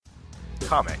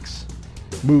Comics.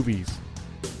 Movies.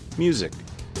 Music.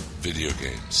 Video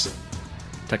games.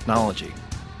 Technology.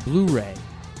 Blu-ray.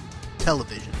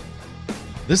 Television.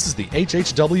 This is the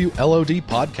HHW LOD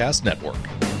Podcast Network.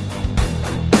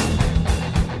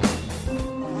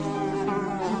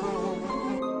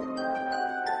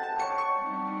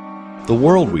 The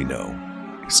world we know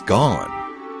is gone.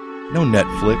 No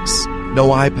Netflix, no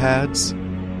iPads,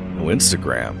 no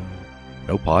Instagram,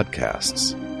 no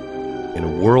podcasts. In a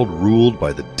world ruled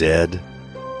by the dead,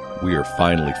 we are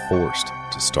finally forced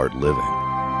to start living.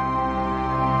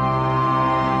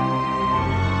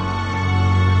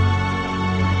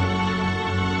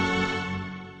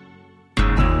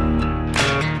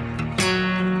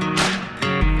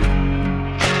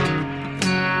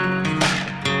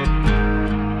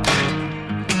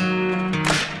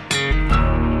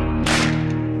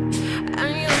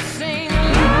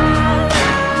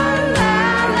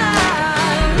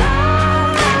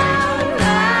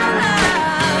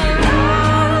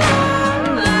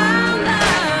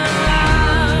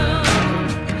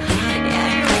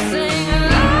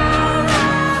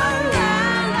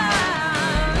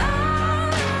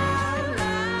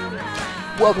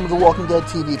 Welcome to the Walking Dead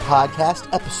TV Podcast,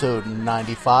 episode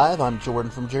 95. I'm Jordan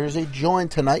from Jersey,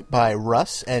 joined tonight by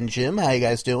Russ and Jim. How you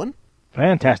guys doing?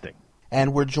 Fantastic.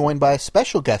 And we're joined by a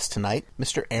special guest tonight,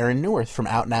 Mr. Aaron Newirth from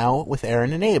Out Now with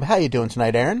Aaron and Abe. How you doing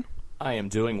tonight, Aaron? I am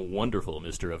doing wonderful,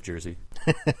 Mr. of Jersey.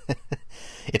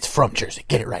 It's from Jersey.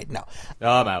 Get it right now.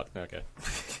 Oh, I'm out. Okay.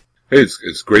 Hey,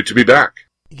 it's great to be back.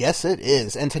 Yes, it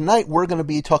is. And tonight we're going to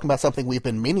be talking about something we've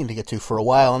been meaning to get to for a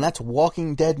while, and that's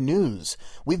Walking Dead news.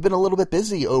 We've been a little bit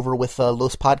busy over with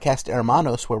Los Podcast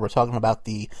Hermanos, where we're talking about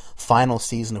the final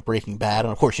season of Breaking Bad,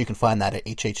 and of course you can find that at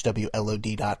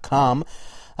hhwlod.com.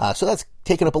 So that's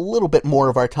taken up a little bit more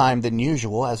of our time than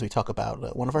usual as we talk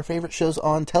about one of our favorite shows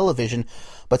on television.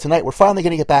 But tonight we're finally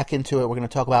going to get back into it. We're going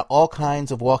to talk about all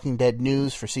kinds of Walking Dead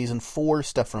news for Season 4,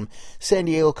 stuff from San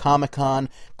Diego Comic-Con,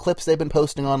 clips they've been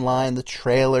posting online, the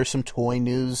trailer, some toy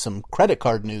news, some credit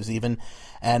card news even,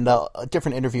 and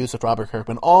different interviews with Robert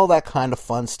Kirkman, all that kind of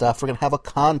fun stuff. We're going to have a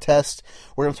contest.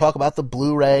 We're going to talk about the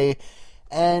Blu-ray.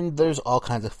 And there's all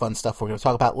kinds of fun stuff we're going to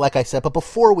talk about, like I said. But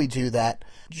before we do that,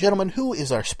 gentlemen, who is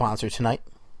our sponsor tonight?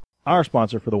 Our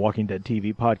sponsor for the Walking Dead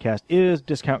TV podcast is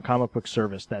Discount Comic Book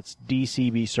Service. That's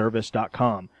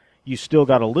dcbservice.com. You still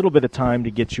got a little bit of time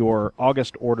to get your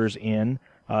August orders in.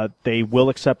 They will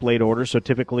accept late orders, so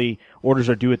typically orders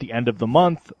are due at the end of the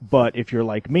month. But if you're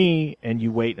like me and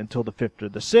you wait until the 5th or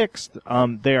the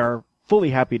 6th, they are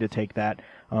fully happy to take that.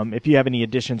 If you have any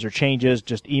additions or changes,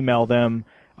 just email them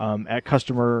at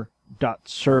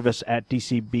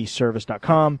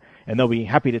customer.service@dcbservice.com, and they'll be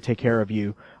happy to take care of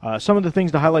you. Some of the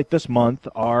things to highlight this month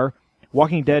are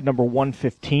Walking Dead number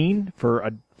 115 for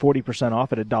a 40%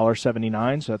 off at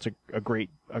 $1.79, so that's a great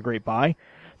buy.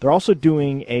 They're also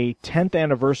doing a 10th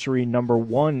anniversary number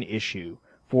 1 issue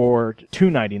for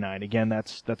 $2.99. Again,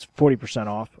 that's 40%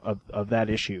 off of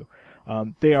that issue.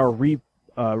 They are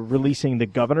releasing the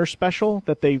Governor special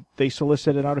that they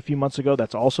solicited out a few months ago.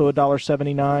 That's also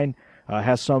 $1.79.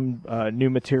 Has some new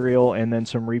material and then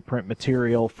some reprint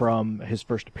material from his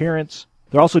first appearance.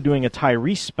 They're also doing a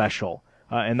Tyrese special,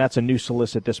 and that's a new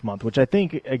solicit this month, which I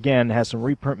think, again, has some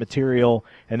reprint material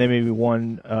and then maybe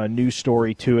one new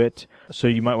story to it. So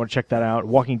you might want to check that out.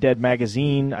 Walking Dead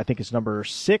magazine, I think it's number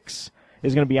 6.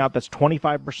 Is going to be out. That's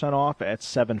 25% off at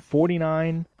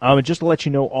 $7.49. And just to let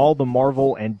you know, all the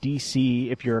Marvel and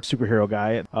DC, if you're a superhero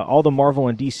guy, all the Marvel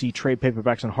and DC trade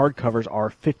paperbacks and hardcovers are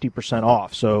 50%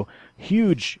 off. So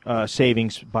huge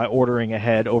savings by ordering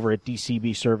ahead over at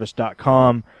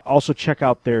dcbservice.com. Also check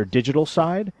out their digital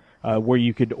side, where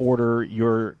you could order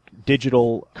your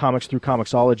digital comics through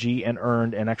Comixology and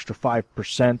earn an extra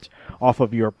 5% off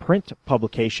of your print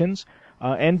publications.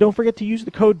 And don't forget to use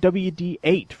the code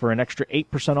WD8 for an extra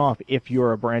 8% off if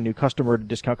you're a brand new customer to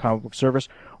Discount Comic Book Service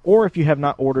or if you have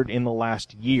not ordered in the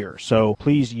last year. So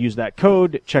please use that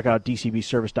code. Check out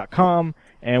dcbservice.com,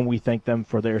 and we thank them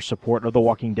for their support of the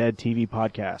Walking Dead TV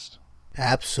podcast.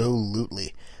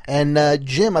 Absolutely. And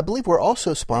Jim, I believe we're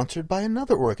also sponsored by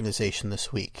another organization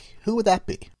this week. Who would that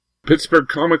be? Pittsburgh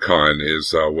Comic-Con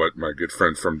is what my good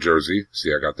friend from Jersey,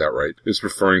 see I got that right, is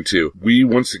referring to. We,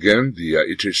 once again, the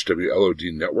HHW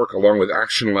LOD Network, along with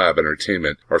Action Lab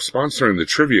Entertainment, are sponsoring the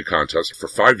trivia contest for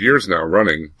 5 years now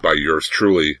running by yours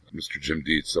truly, Mr. Jim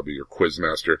Dietz. I'll be your quiz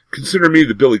master. Consider me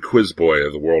the Billy Quiz Boy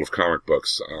of the world of comic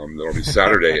books. That'll be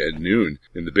Saturday at noon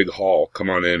in the big hall.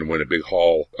 Come on in and win a big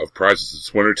haul of prizes.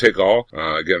 It's winner take all.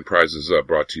 Again, prizes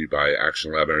brought to you by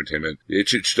Action Lab Entertainment, the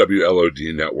HHW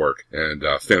LOD Network, and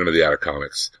Phantom of the Attic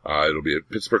Comics. It'll be at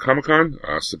Pittsburgh Comic-Con,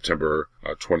 September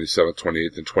 27th,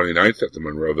 28th, and 29th at the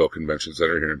Monroeville Convention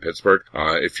Center here in Pittsburgh.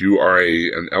 If you are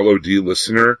an LOD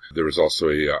listener, there was also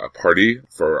a party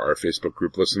for our Facebook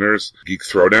group listeners, Geek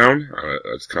Throwdown.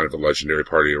 It's kind of a legendary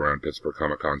party around Pittsburgh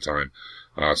Comic-Con time.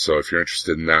 So if you're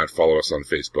interested in that, follow us on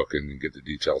Facebook and you get the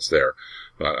details there.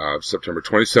 September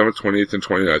 27th, 28th, and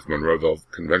 29th, Monroeville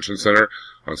Convention Center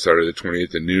on Saturday the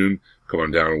 28th at noon. Come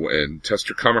on down and test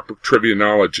your comic book trivia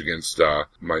knowledge against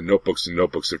my notebooks and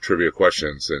notebooks of trivia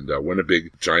questions and win a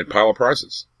big giant pile of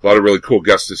prizes. A lot of really cool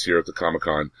guests this year at the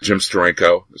Comic-Con. Jim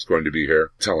Steranko is going to be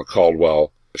here. Talent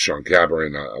Caldwell, Sean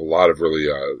Gabbard, a lot of really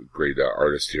great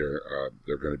artists here.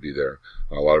 They're going to be there.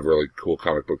 A lot of really cool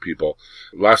comic book people.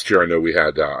 Last year I know we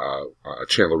had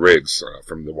Chandler Riggs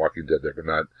from The Walking Dead there,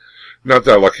 but not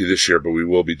that lucky this year, but we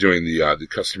will be doing the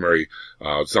customary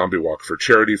zombie walk for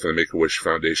charity for the Make-A-Wish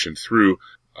Foundation through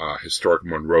historic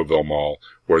Monroeville Mall,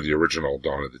 where the original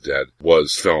Dawn of the Dead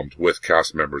was filmed with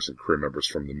cast members and crew members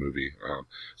from the movie.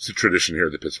 It's a tradition here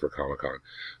at the Pittsburgh Comic-Con.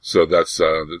 So that's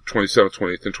the 27th,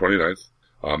 28th, and 29th.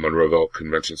 Monroeville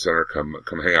Convention Center. Come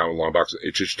hang out with Longbox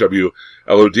at HHW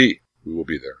LOD. We will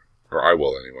be there. Or I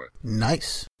will, anyway.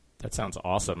 Nice. That sounds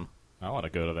awesome. I want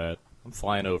to go to that. I'm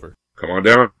flying over. Come on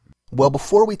down. Well,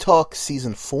 before we talk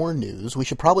Season 4 news, we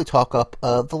should probably talk up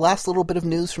the last little bit of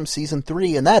news from Season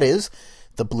 3, and that is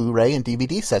the Blu-ray and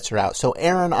DVD sets are out. So,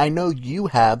 Aaron, I know you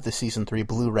have the Season 3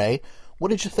 Blu-ray. What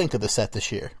did you think of the set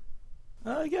this year?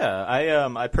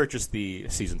 I purchased the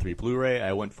Season 3 Blu-ray.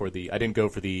 I didn't go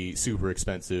for the super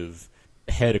expensive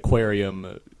head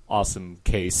aquarium awesome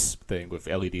case thing with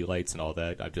LED lights and all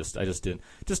that. I just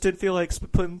didn't feel like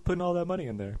putting all that money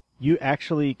in there. You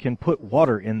actually can put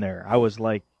water in there. I was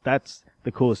like, that's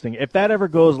the coolest thing. If that ever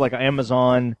goes like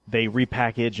Amazon, they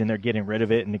repackage and they're getting rid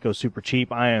of it and it goes super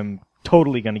cheap, I am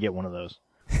totally going to get one of those.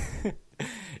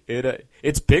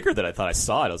 It's bigger than I thought. I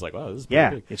saw it. I was like, wow, this is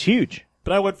pretty big. It's huge.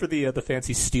 But I went for the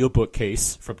fancy steelbook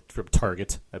case from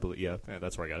Target, I believe. Yeah,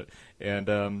 that's where I got it.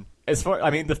 And as far,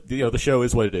 the show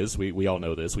is what it is. We all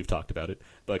know this. We've talked about it.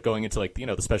 But going into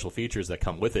the special features that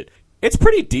come with it, it's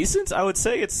pretty decent. I would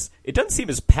say it doesn't seem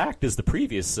as packed as the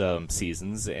previous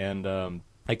seasons, and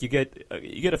you get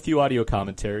a few audio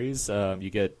commentaries. You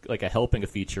get like a helping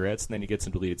of featurettes, and then you get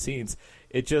some deleted scenes.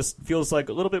 It just feels like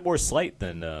a little bit more slight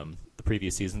than the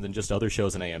previous season than just other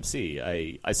shows on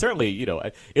AMC. I certainly,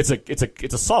 it's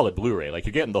a solid Blu-ray. Like,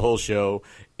 you're getting the whole show.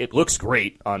 It looks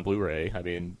great on Blu-ray. I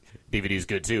mean, DVD's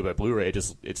good too, but Blu-ray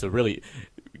it's a really,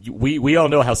 we all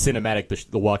know how cinematic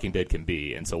the Walking Dead can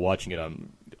be, and so watching it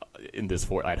in this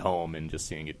at home and just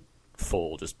seeing it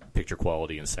full, just picture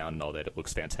quality and sound and all that, it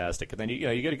looks fantastic. And then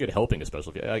you get a good helping,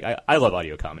 especially. I love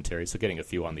audio commentary, so getting a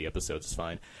few on the episodes is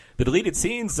fine. The deleted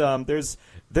scenes, there's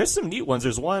some neat ones.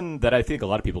 There's one that I think a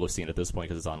lot of people have seen at this point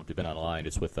because it's been online.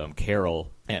 It's with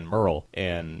Carol and Merle,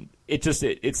 and it's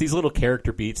these little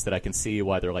character beats that I can see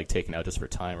why they're like taken out just for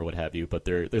time or what have you. But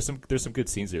there's some good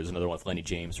scenes. There's another one with Lenny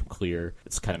James from Clear.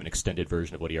 It's kind of an extended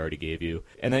version of what he already gave you.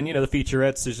 And then the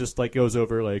featurettes is just like goes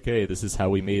over like, hey, this is how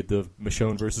we made the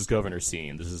Michonne versus Governor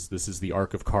scene. This is the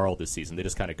arc of Carl this season. They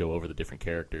just kind of go over the different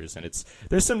characters, and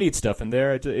there's some neat stuff in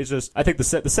there. It's just, I think the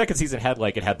second season had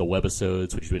the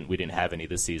webisodes, which we didn't have any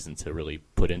this season to really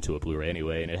put into a Blu-ray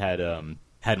anyway, and it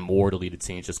had more deleted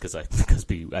scenes just because I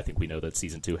think we know that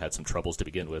season 2 had some troubles to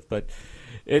begin with. But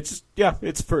it's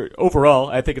for overall,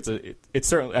 I think it's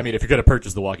certainly, I mean, if you're going to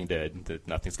purchase The Walking Dead,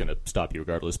 nothing's going to stop you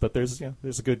regardless. But there's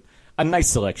a nice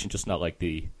selection, just not like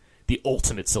the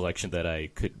ultimate selection that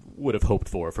I would have hoped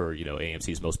for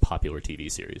AMC's most popular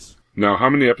TV series. Now, how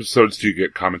many episodes do you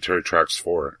get commentary tracks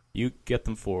for? You get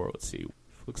them for, let's see,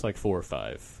 looks like 4 or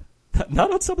 5.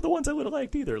 Not on some of the ones I would have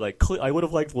liked either. Like, I would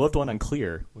have loved one on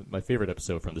Clear, my favorite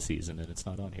episode from the season, and it's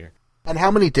not on here. And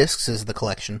how many discs is the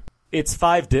collection? It's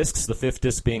 5 discs, the 5th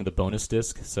disc being the bonus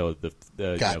disc. So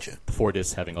the Gotcha. The 4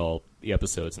 discs having all the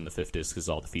episodes, and the 5th disc is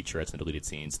all the featurettes and deleted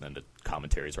scenes, and then the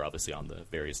commentaries are obviously on the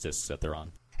various discs that they're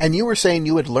on. And you were saying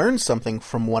you had learned something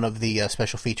from one of the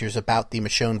special features about the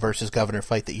Michonne versus Governor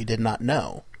fight that you did not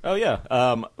know. Oh, yeah.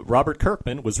 Robert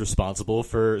Kirkman was responsible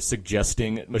for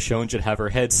suggesting Michonne should have her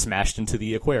head smashed into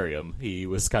the aquarium. He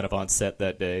was kind of on set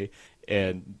that day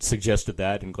and suggested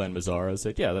that, and Glenn Mazzara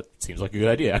said, yeah, that seems like a good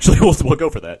idea. Actually, we'll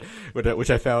go for that, which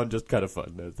I found just kind of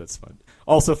fun. That's fun.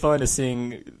 Also fun is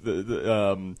seeing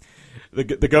the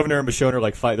governor and Michonne are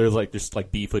like fight. There's like just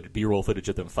like B-roll footage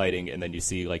of them fighting, and then you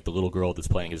see like the little girl that's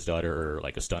playing his daughter, or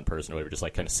like a stunt person or whatever, just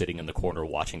like kind of sitting in the corner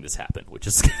watching this happen, which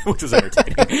was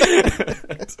entertaining.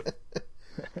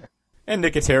 And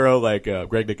Nicotero, like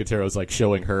Greg Nicotero's like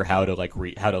showing her how to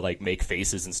like make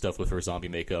faces and stuff with her zombie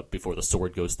makeup before the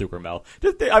sword goes through her mouth.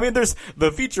 I mean, there's the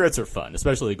featurettes are fun,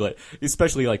 especially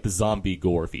like the zombie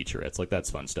gore featurettes. Like that's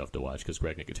fun stuff to watch because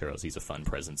Greg Nicotero's he's a fun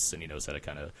presence and he knows how to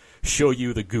kind of show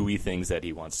you the gooey things that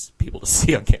he wants people to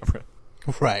see on camera.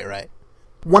 Right.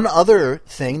 One other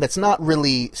thing that's not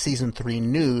really Season 3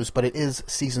 news, but it is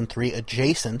Season 3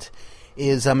 adjacent,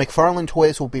 is McFarlane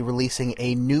Toys will be releasing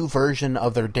a new version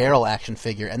of their Daryl action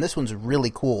figure, and this one's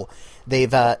really cool.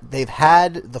 They've had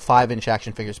the 5-inch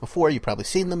action figures before. You've probably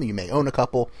seen them. You may own a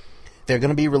couple. They're going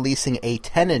to be releasing a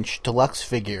 10-inch deluxe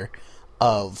figure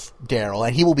of Daryl,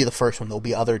 and he will be the first one. There'll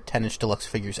be other 10-inch deluxe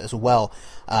figures as well,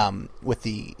 with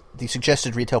the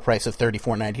suggested retail price of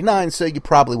 $34.99, so you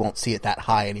probably won't see it that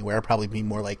high anywhere. It'll probably be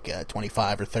more like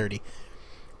 $25 or $30.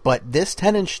 But this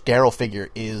 10-inch Daryl figure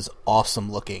is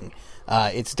awesome looking.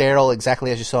 It's Daryl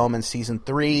exactly as you saw him in Season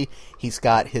 3. He's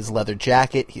got his leather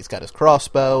jacket, he's got his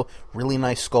crossbow, really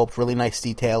nice sculpt, really nice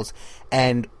details,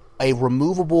 and a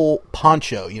removable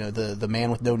poncho, the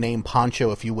man with no name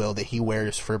poncho, if you will, that he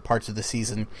wears for parts of the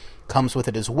season, comes with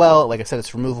it as well. Like I said,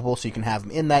 it's removable, so you can have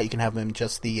him in that. You can have him in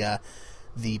just the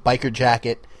biker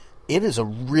jacket. It is a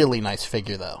really nice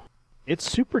figure, though.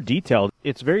 It's super detailed.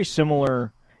 It's very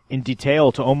similar in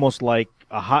detail to almost like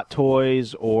a Hot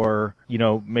Toys or,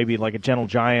 maybe like a Gentle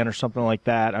Giant or something like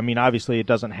that. I mean, obviously it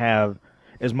doesn't have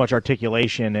as much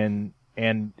articulation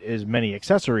and as many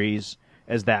accessories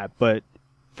as that, but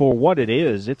for what it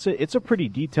is, it's a pretty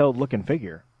detailed looking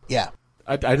figure. Yeah.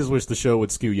 I just wish the show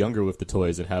would skew younger with the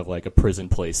toys and have like a prison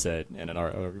play set and an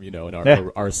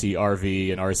RC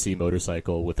RV, an RC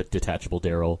motorcycle with a detachable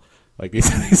Daryl. Like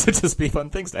these would just be fun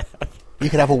things to have. You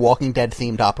could have a Walking Dead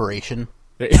themed operation.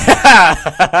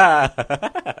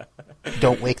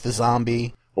 Don't wake the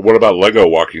zombie. But what about Lego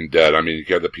Walking Dead? I mean, you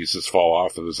get the pieces fall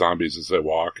off of the zombies as they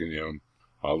walk, and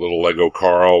a little Lego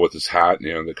Carl with his hat,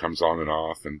 that comes on and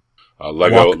off, and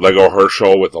Lego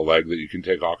Herschel with a leg that you can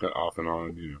take off and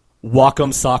on.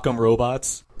 Walk'em sock'em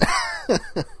robots.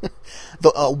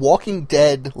 The Walking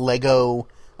Dead Lego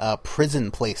prison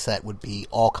playset would be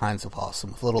all kinds of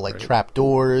awesome, with little trap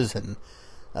doors and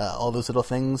all those little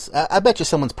things. I bet you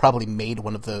someone's probably made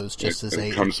one of those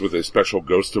It comes with a special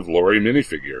Ghost of Laurie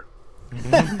minifigure.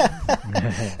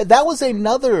 That was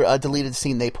another deleted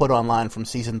scene they put online from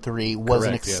Season 3, was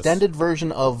an extended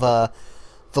version of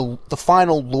the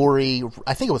final Laurie,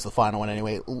 I think it was the final one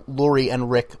anyway, Laurie and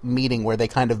Rick meeting where they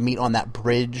kind of meet on that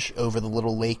bridge over the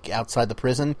little lake outside the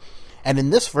prison. And in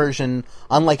this version,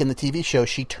 unlike in the TV show,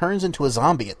 she turns into a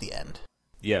zombie at the end.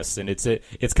 Yes, and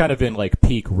it's kind of in like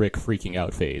peak Rick freaking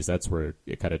out phase. That's where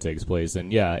it kind of takes place.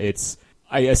 And yeah,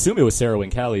 I assume it was Sarah Wing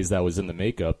Callies that was in the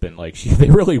makeup, and like they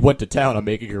really went to town on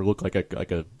making her look like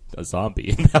a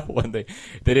zombie in that one. They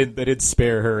didn't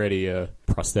spare her any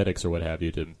prosthetics or what have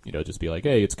you to just be like,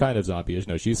 hey, it's kind of zombie-ish.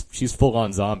 No, she's full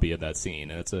on zombie in that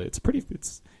scene, and it's a pretty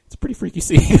freaky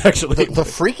scene actually. The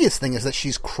freakiest thing is that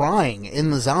she's crying in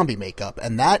the zombie makeup,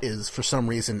 and that is for some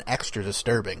reason extra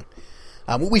disturbing.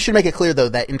 We should make it clear, though,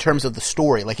 that in terms of the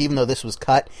story, like even though this was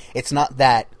cut, it's not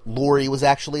that Laurie was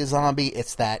actually a zombie,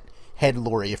 it's that head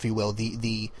Laurie, if you will.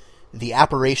 The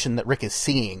apparition that Rick is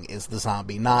seeing is the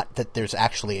zombie, not that there's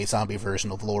actually a zombie version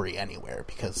of Laurie anywhere,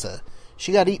 because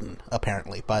she got eaten,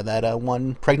 apparently, by that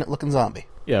one pregnant-looking zombie.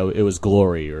 Yeah, it was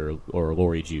Glory or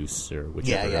Laurie Juice, or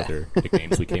whichever other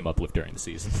nicknames we came up with during the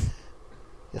season.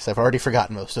 Yes, I've already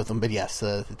forgotten most of them, but yes,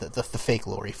 the fake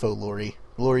Laurie, faux Laurie,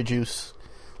 Laurie Juice.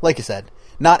 Like you said,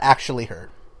 not actually her.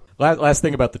 Last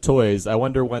thing about the toys, I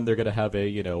wonder when they're going to have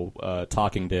a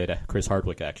Talking Dead Chris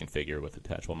Hardwick action figure with a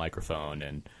detachable microphone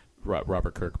and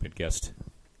Robert Kirkman guest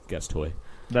toy.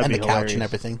 That'd and be the hilarious. Couch and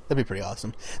everything. That'd be pretty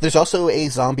awesome. There's also a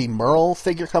zombie Merle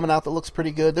figure coming out that looks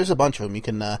pretty good. There's a bunch of them. You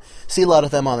can see a lot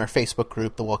of them on our Facebook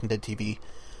group, the Walking Dead TV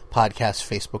podcast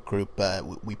Facebook group.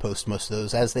 We post most of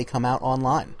those as they come out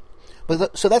online.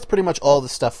 So that's pretty much all the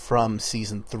stuff from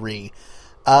Season 3.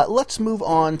 Let's move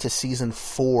on to Season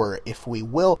 4, if we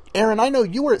will. Aaron, I know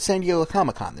you were at San Diego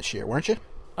Comic-Con this year, weren't you?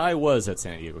 I was at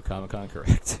San Diego Comic-Con,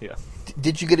 correct, yeah.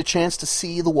 Did you get a chance to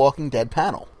see the Walking Dead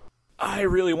panel? I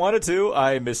really wanted to.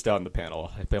 I missed out on the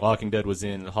panel. The Walking Dead was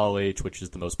in Hall H, which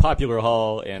is the most popular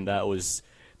hall, and that was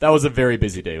a very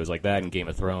busy day. It was like that and Game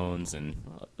of Thrones and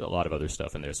a lot of other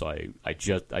stuff in there, so I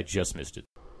just missed it.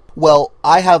 Well,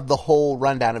 I have the whole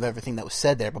rundown of everything that was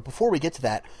said there, but before we get to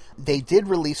that, they did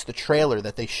release the trailer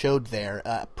that they showed there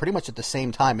pretty much at the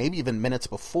same time, maybe even minutes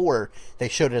before they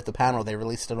showed it at the panel. They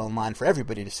released it online for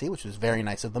everybody to see, which was very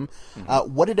nice of them.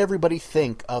 Mm-hmm. What did everybody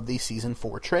think of the Season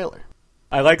 4 trailer?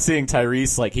 I like seeing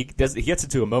Tyrese, like, he gets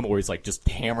into a moment where he's, like, just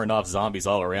hammering off zombies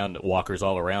all around, walkers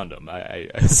all around him. I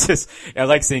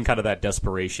like seeing kind of that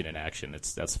desperation in action.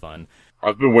 That's fun.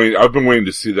 I've been waiting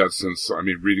to see that since,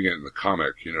 reading it in the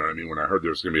comic, you know what I mean? When I heard there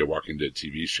was going to be a Walking Dead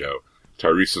TV show,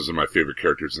 Tyrese was one of my favorite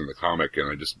characters in the comic,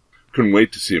 and I just couldn't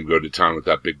wait to see him go to town with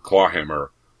that big claw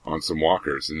hammer on some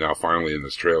walkers. And now finally in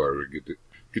this trailer, we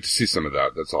get to see some of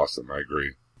that. That's awesome. I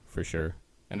agree. For sure.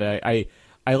 And I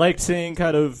liked seeing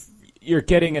kind of, you're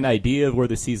getting an idea of where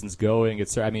the season's going.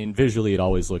 Visually it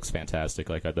always looks fantastic.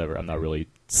 Like I'm not really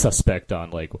suspect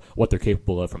on like what they're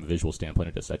capable of from a visual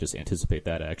standpoint. I just anticipate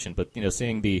that action. But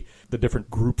seeing the different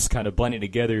groups kind of blending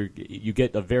together, you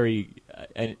get a very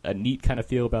a neat kind of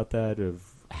feel about that of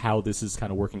how this is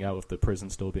kind of working out with the prison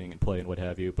still being in play and what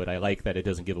have you. But I like that it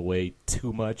doesn't give away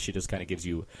too much. It just kind of gives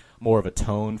you more of a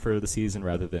tone for the season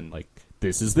rather than like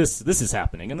this is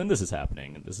happening and then this is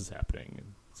happening and this is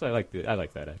happening. So I like that. I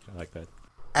like that.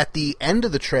 At the end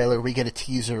of the trailer, we get a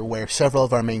teaser where several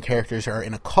of our main characters are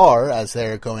in a car as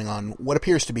they're going on what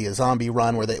appears to be a zombie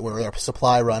run, where a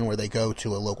supply run, where they go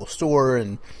to a local store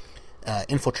and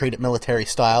infiltrate it military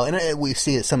style. And we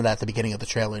see some of that at the beginning of the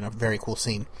trailer in a very cool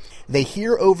scene. They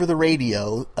hear over the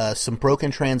radio some broken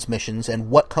transmissions,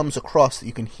 and what comes across that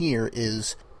you can hear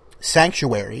is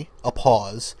sanctuary, a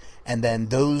pause, and then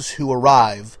those who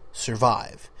arrive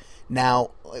survive.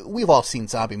 Now, we've all seen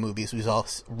zombie movies, we've all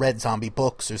read zombie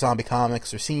books or zombie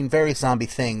comics or seen various zombie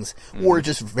things or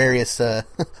just various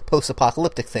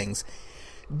post-apocalyptic things.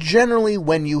 Generally,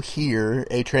 when you hear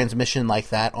a transmission like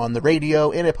that on the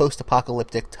radio in a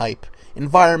post-apocalyptic type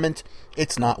environment,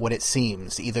 it's not what it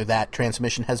seems. Either that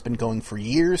transmission has been going for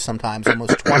years, sometimes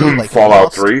almost 20, like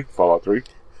Fallout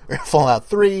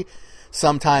 3.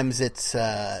 Sometimes it's,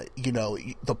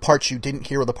 the parts you didn't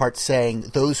hear or the parts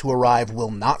saying those who arrive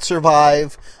will not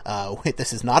survive.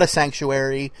 This is not a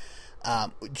sanctuary.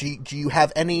 Do you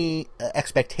have any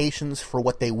expectations for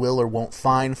what they will or won't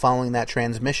find following that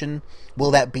transmission?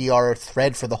 Will that be our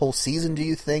thread for the whole season, do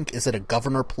you think? Is it a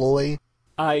governor ploy?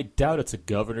 I doubt it's a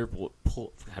governor ploy.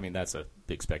 I mean, that's a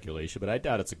big speculation, but I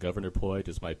doubt it's a governor ploy. It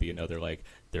just might be another, like,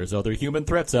 there's other human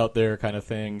threats out there kind of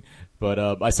thing. But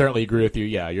I certainly agree with you.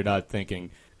 Yeah, you're not thinking,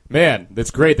 man,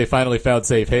 that's great, they finally found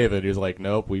safe haven. You're like,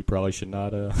 nope, we probably should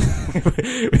not.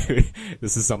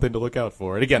 This is something to look out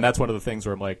for. And again, that's one of the things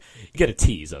where I'm like, you get a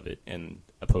tease of it, and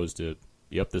opposed to,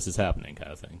 yep, this is happening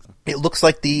kind of thing. It looks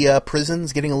like the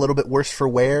prison's getting a little bit worse for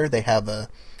wear. They have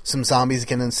some zombies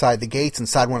getting inside the gates,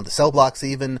 inside one of the cell blocks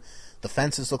even. The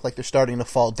fences look like they're starting to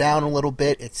fall down a little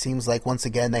bit. It seems like, once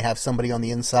again, they have somebody on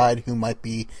the inside who might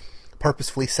be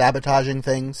purposefully sabotaging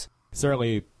things.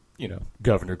 Certainly,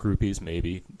 governor groupies,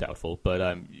 maybe, doubtful.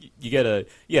 But you get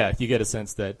a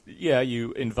sense that,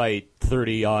 you invite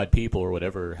 30-odd people or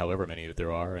whatever, however many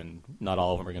there are, and not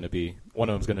all of them are going to be, one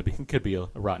of them's going to be, could be a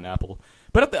rotten apple.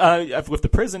 But with the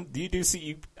prison, you do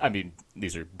see,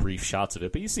 these are brief shots of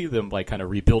it, but you see them, like, kind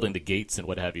of rebuilding the gates and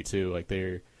what have you, too. Like,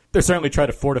 they're certainly trying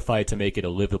to fortify it to make it a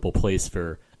livable place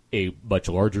for a much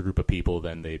larger group of people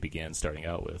than they began starting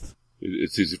out with.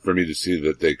 It's easy for me to see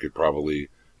that they could probably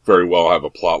very well have a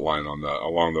plot line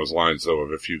along those lines, though,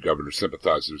 of a few governor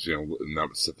sympathizers, and that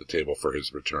would set the table for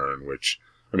his return, which,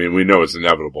 we know is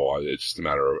inevitable. It's just a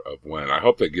matter of when. I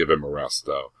hope they give him a rest,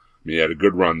 though. He had a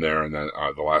good run there, and then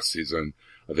the last season,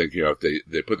 I think, if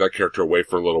they put that character away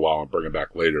for a little while and bring him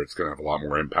back later, it's going to have a lot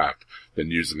more impact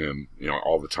than using him,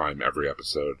 all the time, every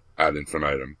episode, ad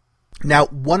infinitum. Now,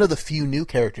 one of the few new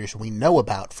characters we know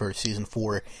about for Season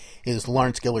 4 is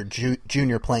Lawrence Gillard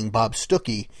Jr. playing Bob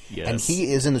Stuckey, yes. And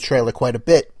he is in the trailer quite a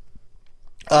bit.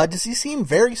 Does he seem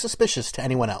very suspicious to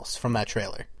anyone else from that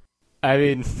trailer?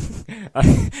 I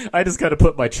just got to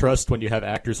put my trust when you have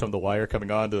actors from The Wire coming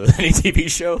on to any TV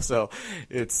show, so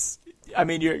it's...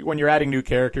 when you're adding new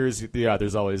characters,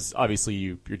 there's always, obviously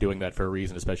you're doing that for a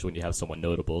reason, especially when you have someone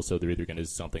notable, so they're either going to do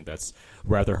something that's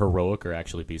rather heroic or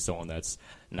actually be someone that's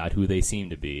not who they seem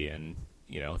to be, and,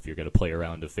 if you're going to play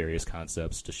around with various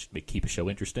concepts to keep a show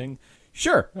interesting,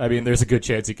 sure. There's a good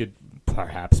chance he could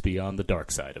perhaps be on the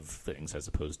dark side of things, as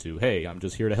opposed to, hey, I'm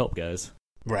just here to help, guys.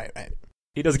 Right.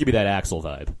 He doesn't give me that Axel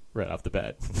vibe right off the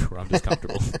bat, where I'm just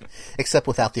comfortable. Except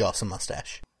without the awesome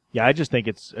mustache. Yeah, I just think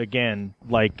it's, again,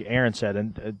 like Aaron said,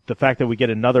 and the fact that we get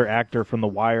another actor from The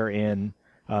Wire in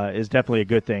is definitely a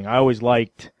good thing. I always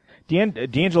liked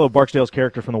D'Angelo Barksdale's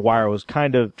character from The Wire was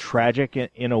kind of tragic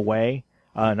in a way,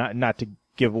 not to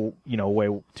give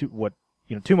away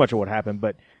too much of what happened,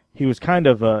 but he was kind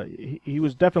of he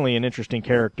was definitely an interesting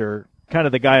character, kind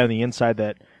of the guy on the inside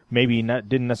that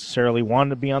didn't necessarily want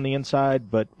to be on the inside,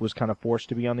 but was kind of forced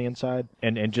to be on the inside,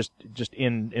 and just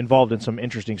involved in some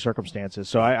interesting circumstances.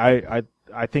 So I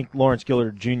think Lawrence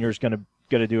Gillard Jr. is going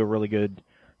to do a really good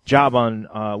job on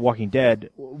Walking Dead.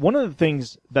 One of the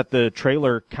things that the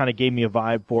trailer kind of gave me a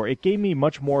vibe for, it gave me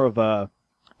much more of a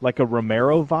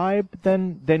Romero vibe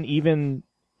than even,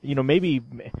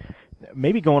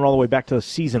 maybe going all the way back to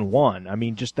season 1. I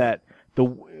mean, just that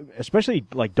especially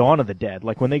like Dawn of the Dead,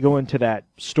 like when they go into that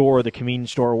store, the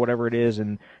convenience store or whatever it is,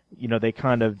 and they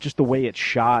kind of, just the way it's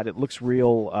shot, it looks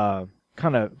real,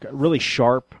 kind of really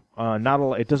sharp.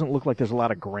 It doesn't look like there's a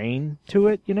lot of grain to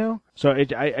it, So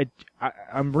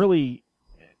I'm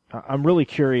really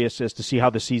curious as to see how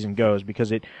the season goes,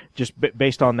 because it just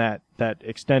based on that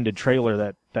extended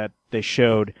trailer that they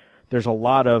showed, there's a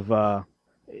lot of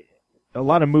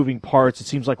moving parts. It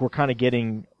seems like we're kind of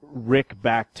getting Rick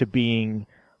back to being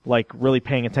like really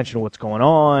paying attention to what's going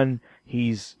on.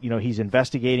 He's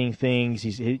investigating things.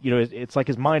 It's like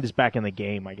his mind is back in the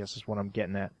game, I guess is what I'm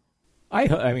getting at. I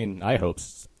hope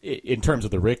in terms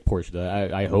of the Rick portion,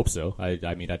 I hope so.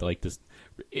 I mean, I'd like to.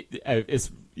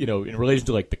 It's in relation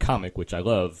to like the comic, which I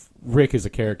love. Rick is a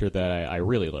character that I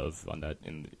really love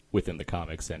within the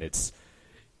comics, and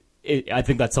I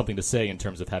think that's something to say in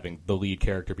terms of having the lead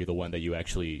character be the one that you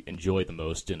actually enjoy the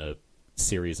most in a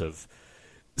series of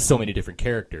so many different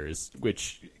characters,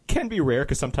 which can be rare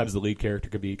because sometimes the lead character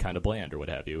could be kind of bland or what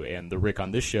have you. And the Rick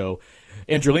on this show,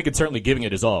 Andrew Lincoln's certainly giving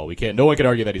it his all. No one can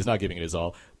argue that he's not giving it his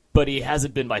all, but he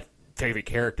hasn't been my favorite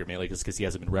character, mainly just because he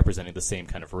hasn't been representing the same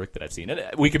kind of Rick that I've seen. And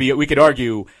we could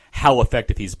argue how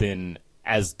effective he's been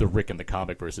as the Rick in the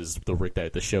comic versus the Rick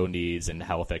that the show needs, and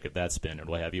how effective that's been and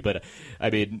what have you. But I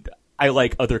mean, I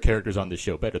like other characters on this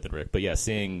show better than Rick. But yeah,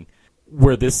 seeing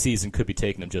where this season could be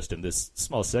taking him just in this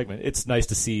small segment, it's nice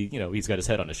to see, he's got his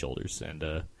head on his shoulders, and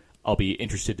I'll be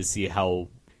interested to see how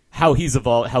he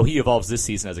evolves this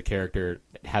season as a character,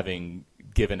 depending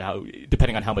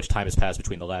on how much time has passed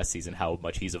between the last season, how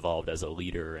much he's evolved as a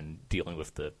leader and dealing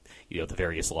with the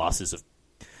various losses of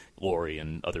Lori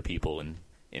and other people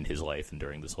in his life and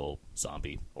during this whole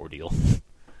zombie ordeal.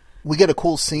 We get a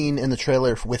cool scene in the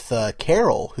trailer with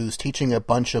Carol, who's teaching a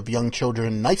bunch of young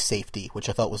children knife safety, which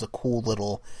I thought was a cool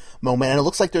little moment. And it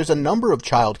looks like there's a number of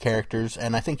child characters,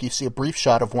 and I think you see a brief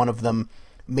shot of one of them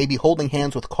maybe holding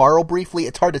hands with Carl briefly.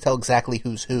 It's hard to tell exactly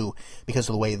who's who because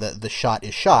of the way the shot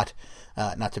is shot,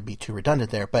 not to be too redundant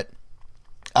there. But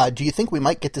do you think we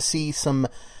might get to see some,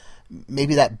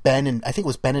 maybe that I think it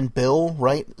was Ben and Bill,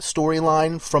 right,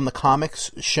 storyline from the comics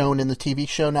shown in the TV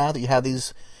show now that you have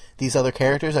these other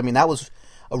characters? I mean, that was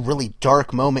a really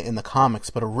dark moment in the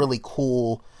comics, but a really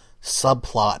cool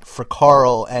subplot for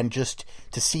Carl, and just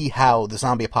to see how the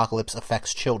zombie apocalypse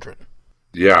affects children.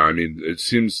 Yeah, I mean, it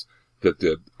seems that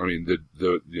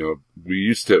we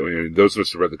used to, those of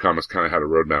us who read the comics kind of had a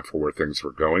roadmap for where things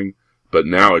were going. But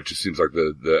now it just seems like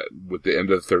with the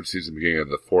end of the third season, beginning of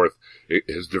the fourth, it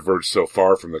has diverged so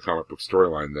far from the comic book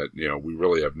storyline that, we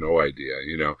really have no idea,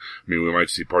 I mean, we might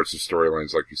see parts of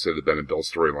storylines, like you said, the Ben and Bill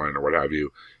storyline or what have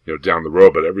you, down the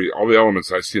road, but all the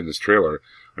elements I see in this trailer,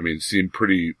 I mean, seem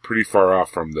pretty far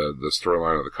off from the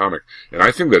storyline of the comic. And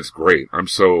I think that's great. I'm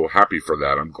so happy for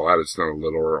that. I'm glad it's not a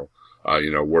literal,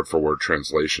 word for word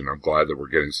translation. I'm glad that we're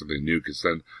getting something new, because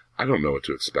then I don't know what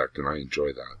to expect, and I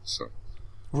enjoy that, so.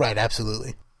 Right,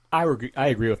 absolutely. I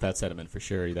agree with that sentiment for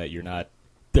sure. That you're not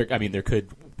there. I mean,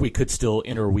 we could still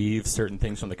interweave certain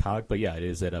things from the comic, but yeah, it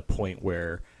is at a point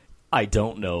where I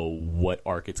don't know what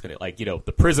arc it's going to like.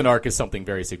 The prison arc is something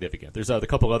very significant. There's a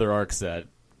couple other arcs that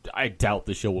I doubt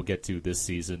the show will get to this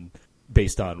season,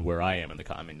 based on where I am in the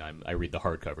comic. I mean, I read the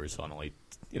hardcovers, so I'm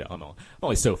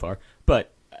only so far.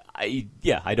 But I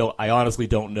honestly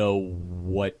don't know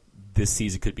what this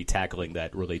season could be tackling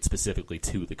that relates specifically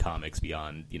to the comics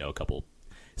beyond, a couple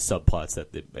subplots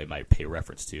that they might pay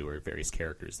reference to, or various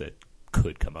characters that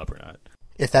could come up or not.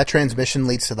 If that transmission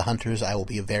leads to the Hunters, I will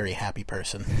be a very happy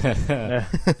person.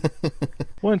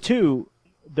 Well, and two,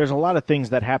 there's a lot of things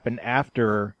that happen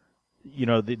after,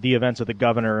 the events of the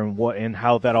governor and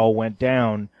how that all went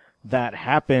down that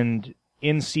happened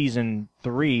in season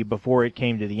 3 before it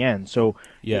came to the end. So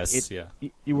yes,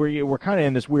 we're kind of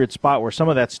in this weird spot where some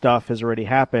of that stuff has already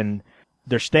happened.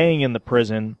 They're staying in the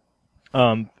prison,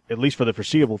 at least for the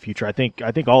foreseeable future. I think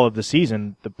all of the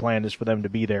season, the plan is for them to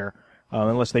be there,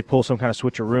 unless they pull some kind of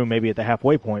switcheroo maybe at the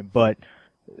halfway point. But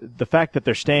the fact that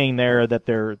they're staying there, that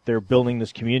they're building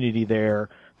this community there,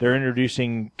 they're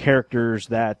introducing characters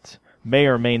that may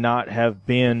or may not have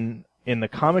been in the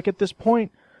comic at this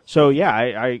point. So yeah,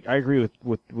 I agree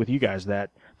with you guys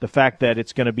that the fact that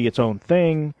it's going to be its own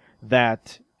thing,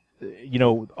 that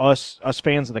us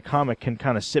fans of the comic can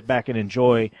kind of sit back and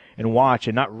enjoy and watch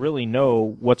and not really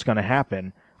know what's going to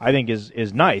happen, I think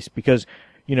is nice because,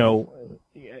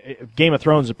 Game of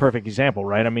Thrones is a perfect example,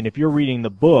 right? I mean, if you're reading the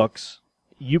books,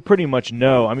 you pretty much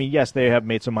know. I mean, yes, they have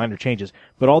made some minor changes,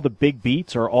 but all the big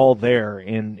beats are all there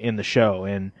in the show,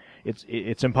 and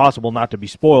it's impossible not to be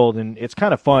spoiled, and it's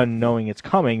kind of fun knowing it's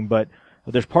coming, but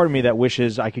there's part of me that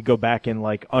wishes I could go back and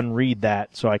unread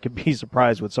that so I could be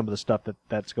surprised with some of the stuff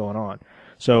that's going on.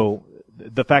 So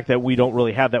the fact that we don't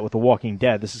really have that with The Walking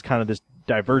Dead, this is kind of this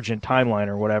divergent timeline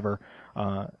or whatever,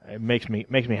 it makes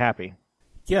me happy.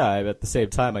 Yeah, at the same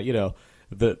time,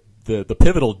 the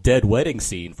pivotal dead wedding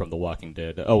scene from The Walking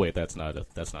Dead. Oh wait, that's not a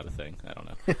thing. I don't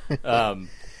know.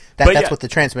 That's what the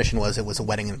transmission was. It was a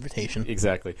wedding invitation.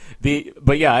 Exactly.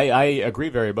 I agree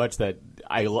very much that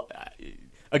I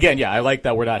like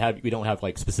that we don't have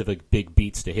specific big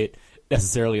beats to hit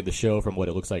necessarily in the show from what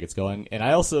it looks like it's going. And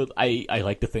I also I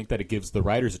like to think that it gives the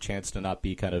writers a chance to not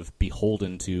be kind of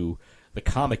beholden to the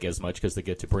comic as much because they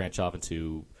get to branch off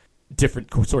into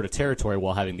different sort of territory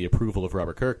while having the approval of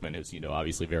Robert Kirkman, who's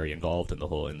obviously very involved in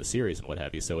the series and what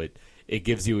have you. So it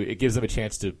gives them a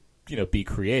chance to be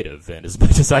creative. And as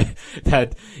much as I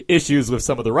had issues with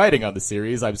some of the writing on the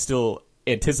series, I'm still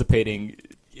anticipating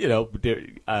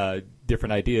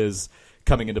different ideas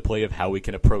coming into play of how we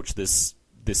can approach this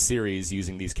series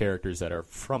using these characters that are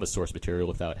from a source material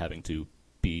without having to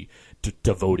be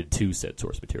devoted to said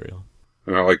source material.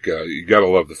 And I you gotta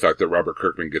love the fact that Robert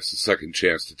Kirkman gets a second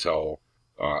chance to tell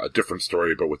a different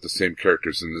story, but with the same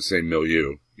characters in the same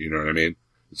milieu. You know what I mean?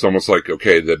 It's almost like,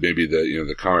 okay, that maybe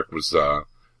the comic was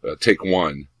take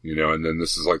one, and then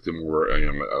this is the more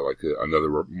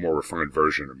another more refined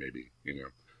version, or maybe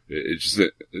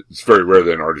it's very rare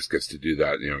that an artist gets to do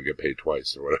that, and get paid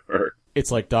twice or whatever. It's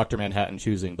like Dr. Manhattan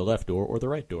choosing the left door or the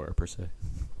right door, per se,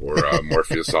 or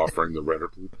Morpheus offering the red or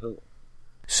blue pill.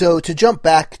 So to jump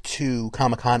back to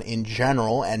Comic-Con in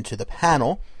general and to the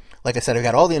panel, like I said, I've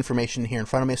got all the information here in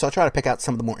front of me, so I'll try to pick out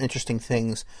some of the more interesting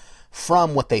things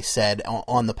from what they said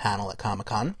on the panel at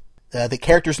Comic-Con. The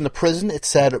characters in the prison, it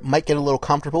said, might get a little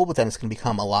comfortable, but then it's going to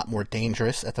become a lot more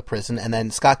dangerous at the prison. And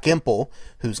then Scott Gimple,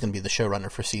 who's going to be the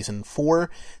showrunner for Season 4,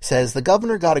 says the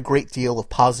governor got a great deal of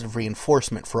positive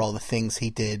reinforcement for all the things he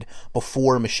did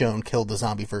before Michonne killed the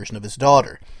zombie version of his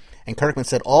daughter. And Kirkman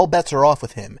said all bets are off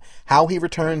with him. How he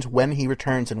returns, when he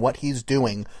returns, and what he's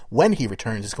doing when he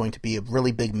returns is going to be a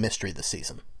really big mystery this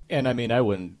season. And I mean, I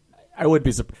wouldn't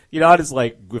be surprised. I just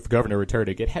with Governor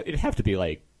returning, it'd have to be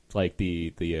like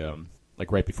the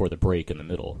right before the break in the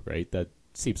middle, right? That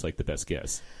seems like the best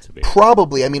guess to me.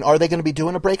 Probably. I mean, are they going to be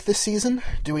doing a break this season?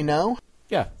 Do we know?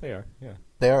 Yeah, they are. Yeah.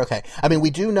 They are? Okay. I mean, we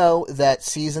do know that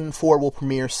Season 4 will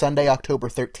premiere Sunday, October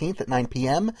 13th at 9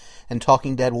 p.m., and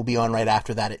Talking Dead will be on right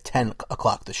after that at 10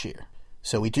 o'clock this year.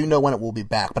 So we do know when it will be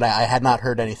back, but I had not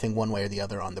heard anything one way or the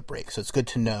other on the break, so it's good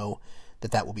to know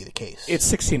that will be the case. It's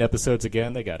 16 episodes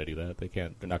again. They got to do that. They're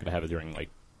not going to have it during,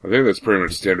 I think that's pretty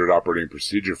much standard operating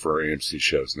procedure for AMC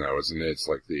shows now, isn't it? It's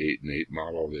like the 8 and 8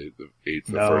 model. The 8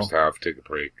 for the first half, take a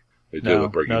break. They did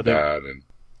with Breaking Bad, and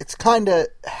it's kind of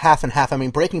half and half. I mean,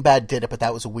 Breaking Bad did it, but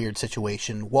that was a weird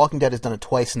situation. Walking Dead has done it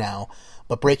twice now,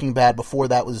 but Breaking Bad before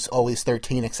that was always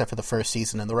 13, except for the first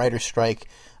season. And the writer's strike,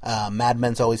 Mad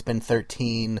Men's always been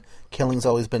 13, Killing's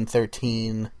always been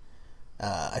 13.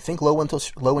 I think Low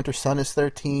Winter Sun is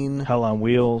 13. Hell on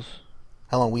Wheels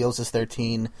is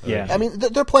 13. Yeah. I mean,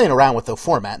 they're playing around with the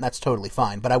format, and that's totally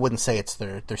fine, but I wouldn't say it's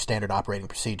their standard operating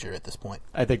procedure at this point.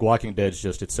 I think Walking Dead's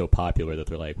it's so popular that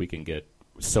they're like, we can get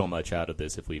so much out of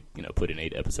this if we put in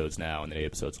 8 episodes now and then 8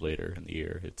 episodes later in the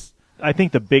year. I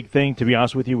think the big thing, to be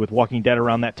honest with you, with Walking Dead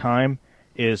around that time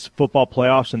is football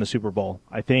playoffs and the Super Bowl.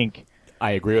 I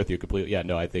agree with you completely. Yeah,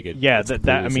 no, I think it. Yeah,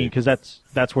 because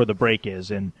that's where the break is,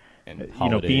 and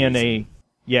being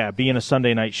a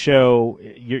Sunday night show,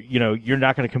 you're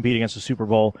not going to compete against the Super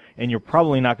Bowl, and you're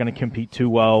probably not going to compete too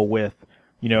well with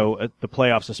the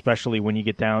playoffs, especially when you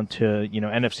get down to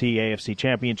NFC, AFC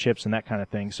championships and that kind of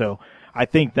thing. So I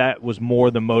think that was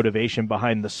more the motivation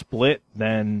behind the split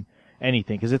than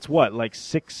anything, because it's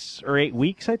 6 or 8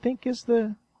 weeks, I think, is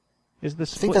the split. I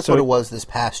think that's what it was this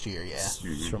past year. Yeah,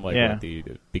 it's from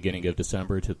the beginning of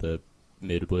December to the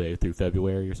midway through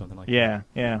February or something like that.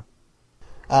 Yeah.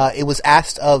 It was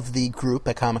asked of the group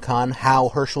at Comic-Con how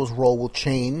Herschel's role will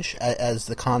change as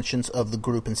the conscience of the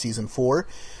group in Season 4.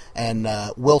 And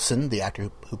Wilson, the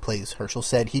actor who plays Herschel,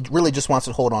 said he really just wants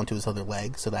to hold on to his other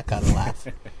leg, so that got a laugh.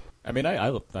 I mean, I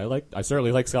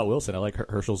certainly like Scott Wilson. I like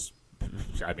Herschel's.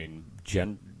 I mean,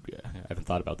 I haven't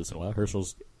thought about this in a while.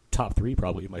 Herschel's top 3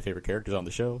 probably my favorite characters on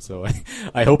the show. So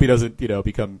I hope he doesn't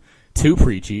become too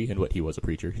preachy, and what he was a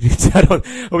preacher. I hope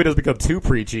he doesn't become too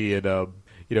preachy and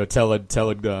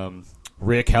telling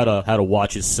Rick how to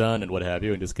watch his son and what have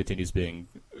you, and just continues being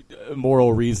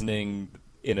moral reasoning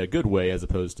in a good way as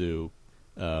opposed to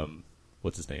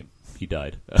what's his name? He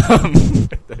died.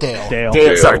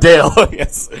 Dale. Sorry, Dale.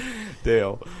 Yes,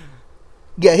 Dale.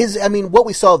 Yeah, what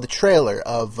we saw of the trailer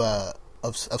of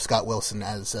Scott Wilson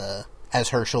as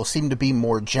Herschel seemed to be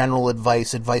more general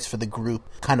advice for the group,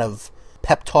 kind of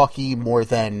pep talky more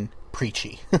than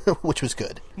preachy, which was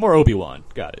good. More Obi-Wan.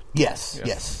 Got it.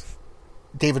 Yes.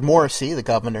 David Morrissey, the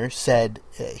governor, said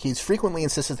he's frequently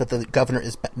insisted that the governor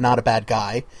is not a bad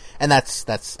guy, and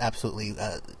that's absolutely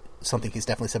something he's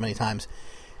definitely said many times.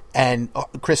 And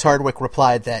Chris Hardwick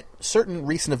replied that certain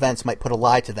recent events might put a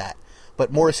lie to that,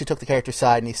 but Morrissey took the character's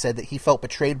side and he said that he felt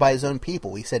betrayed by his own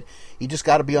people. He said, "You just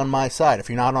got to be on my side. If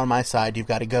you're not on my side, you've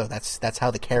got to go." That's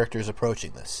how the character is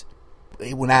approaching this.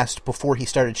 When asked before he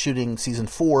started shooting season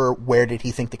 4, where did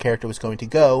he think the character was going to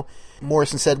go,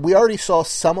 Morrison said, "We already saw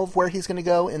some of where he's going to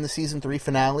go in the season 3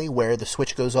 finale, where the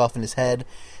switch goes off in his head,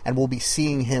 and we'll be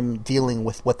seeing him dealing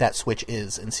with what that switch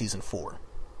is in season 4.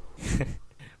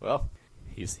 Well,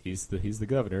 he's the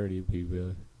governor, and he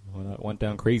went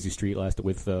down Crazy Street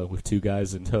with 2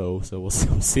 guys in tow, so we'll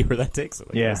see where that takes him.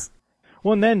 I guess.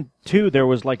 Well, and then too, there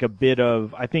was like a bit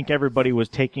of, I think everybody was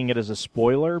taking it as a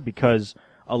spoiler because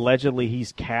allegedly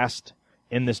he's cast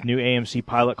in this new AMC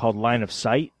pilot called Line of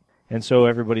Sight, and so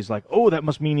everybody's like, "Oh, that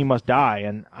must mean he must die."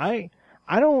 And I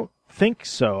don't think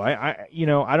so. I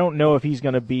don't know if he's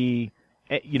going to be,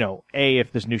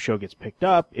 if this new show gets picked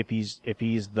up, if he's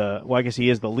I guess he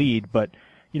is the lead, but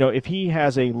if he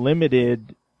has a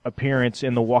limited appearance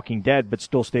in The Walking Dead but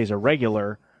still stays a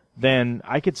regular, then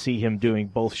I could see him doing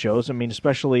both shows. I mean,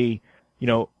 especially,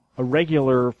 a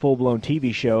regular full-blown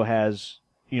TV show has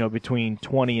between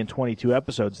 20 and 22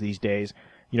 episodes these days.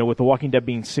 With The Walking Dead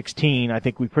being 16, I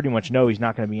think we pretty much know he's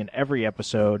not going to be in every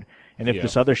episode. And if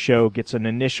this other show gets an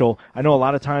initial, I know a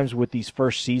lot of times with these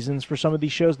first seasons for some of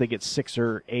these shows, they get 6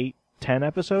 or 8, 10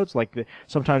 episodes. Like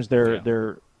sometimes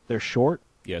they're short.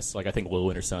 Yes, like I think Little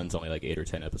Winter Sun's only like 8 or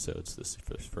 10 episodes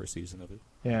for the first season of it.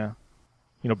 Yeah.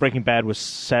 Breaking Bad was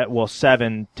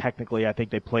 7 technically. I think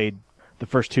they played the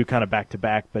first 2 kind of back to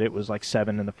back, but it was like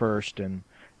 7 in the first, and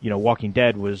Walking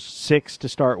Dead was 6 to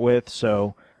start with,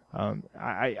 so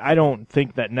I don't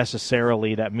think that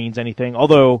necessarily that means anything,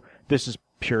 although this is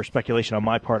pure speculation on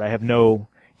my part. I have no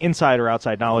inside or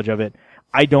outside knowledge of it.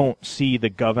 I don't see the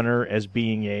governor as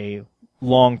being a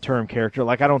long-term character.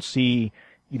 Like, I don't see,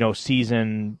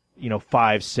 season,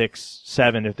 5, 6,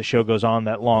 7, if the show goes on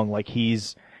that long, like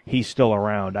he's still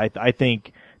around. I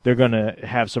think they're going to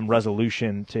have some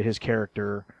resolution to his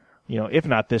character, if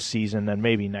not this season, then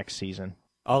maybe next season.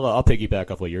 I'll piggyback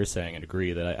off what you're saying and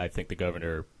agree that I think the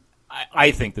governor.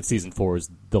 I think that season 4 is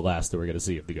the last that we're going to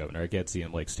see of the governor. I can't see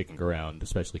him sticking around,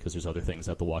 especially because there's other things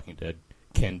that The Walking Dead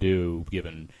can do,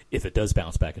 given if it does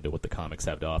bounce back into what the comics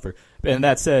have to offer. And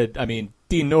that said, I mean,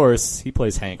 Dean Norris, he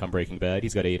plays Hank on Breaking Bad.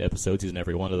 He's got 8 episodes. He's in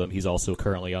every one of them. He's also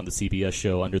currently on the CBS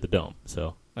show Under the Dome.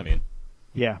 So, I mean,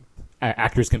 yeah,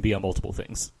 actors can be on multiple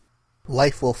things.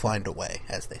 Life will find a way,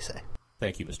 as they say.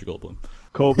 Thank you, Mr. Goldblum.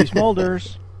 Kobe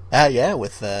Smulders. Yeah,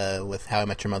 with How I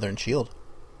Met Your Mother and S.H.I.E.L.D.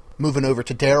 Moving over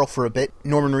to Daryl for a bit,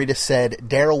 Norman Reedus said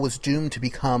Daryl was doomed to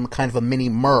become kind of a mini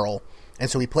Merle, and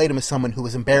so he played him as someone who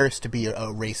was embarrassed to be a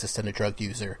racist and a drug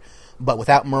user. But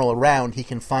without Merle around, he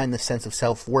can find the sense of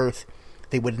self-worth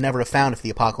they would never have found if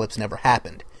the apocalypse never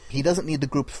happened. He doesn't need the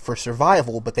group for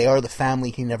survival, but they are the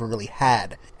family he never really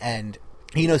had, and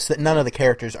he knows that none of the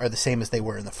characters are the same as they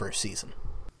were in the first season.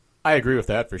 I agree with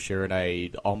that for sure, and I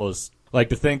almost like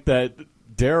to think that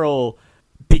Daryl,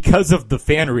 because of the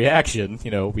fan reaction,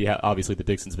 we have obviously the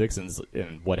Dixons Vixens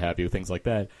and what have you, things like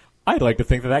that. I'd like to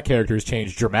think that character has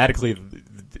changed dramatically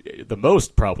the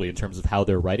most, probably, in terms of how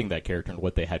they're writing that character and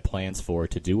what they had plans for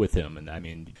to do with him. And I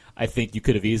mean, I think you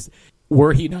could have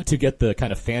were he not to get the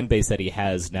kind of fan base that he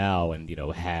has now and,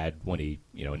 had when he,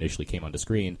 initially came onto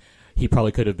screen, he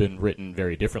probably could have been written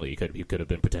very differently. He could have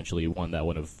been potentially one that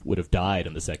would have died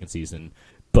in the second season.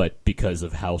 But because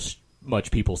of how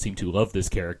much people seem to love this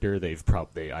character,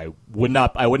 I would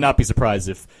not be surprised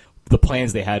if the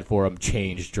plans they had for him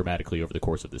changed dramatically over the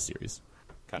course of this series,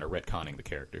 kind of retconning the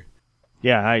character.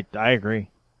 Yeah, I agree.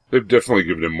 They've definitely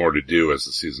given him more to do as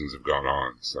the seasons have gone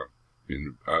on. So,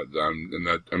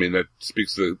 that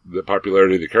speaks to the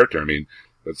popularity of the character. I mean,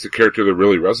 that's a character that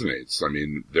really resonates. I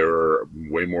mean, there are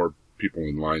way more people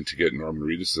in line to get Norman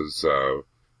Reedus's,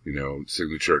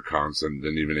 signature at cons than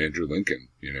even Andrew Lincoln.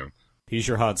 He's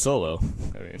your Han Solo.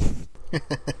 I mean.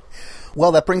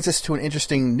 Well, that brings us to an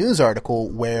interesting news article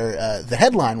where the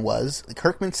headline was,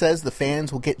 Kirkman says the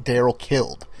fans will get Daryl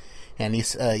killed. And he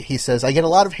says, I get a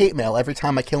lot of hate mail every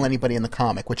time I kill anybody in the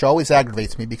comic, which always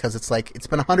aggravates me because it's like, it's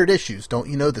been 100 issues. Don't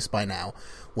you know this by now?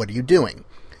 What are you doing?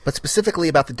 But specifically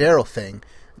about the Daryl thing,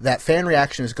 that fan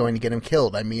reaction is going to get him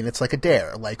killed. I mean, it's like a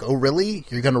dare. Like, oh, really?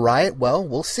 You're going to riot? Well,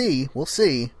 we'll see. We'll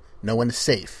see. No one is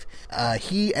safe.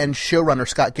 He and showrunner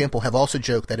Scott Gimple have also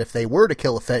joked that if they were to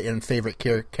kill a favorite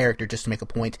character just to make a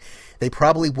point, they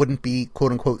probably wouldn't be,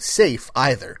 quote-unquote, safe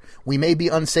either. We may be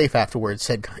unsafe afterwards,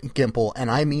 said Gimple, and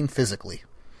I mean physically.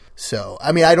 So,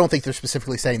 I mean, I don't think they're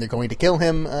specifically saying they're going to kill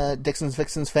him, Dixon's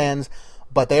Vixens fans,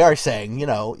 but they are saying, you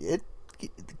know,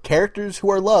 characters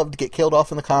who are loved get killed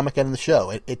off in the comic and in the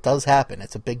show. It does happen.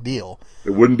 It's a big deal.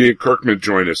 It wouldn't be a Kirkman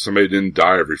joint if somebody didn't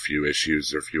die every few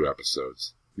issues or few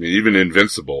episodes. I mean, even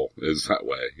Invincible is that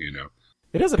way, you know.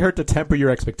 It doesn't hurt to temper your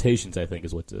expectations, I think,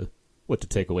 is what to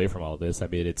take away from all this. I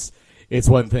mean, it's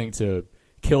one thing to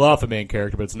kill off a main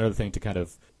character, but it's another thing to kind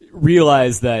of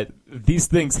realize that these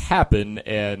things happen,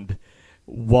 and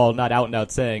while not out and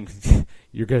out saying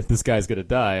this guy's gonna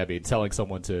die, I mean, telling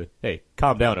someone to, hey,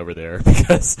 calm down over there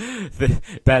because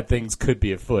bad things could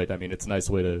be afoot. I mean, it's a nice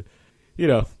way to, you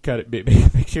know, kind of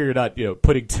make sure you're not, you know,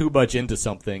 putting too much into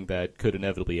something that could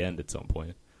inevitably end at some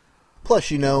point.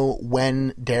 Plus, you know,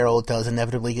 when Daryl does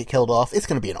inevitably get killed off, it's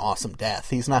going to be an awesome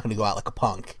death. He's not going to go out like a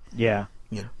punk. Yeah.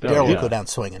 You know, Daryl will go down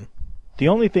swinging. The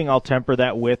only thing I'll temper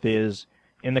that with is,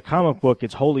 in the comic book,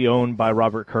 it's wholly owned by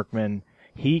Robert Kirkman.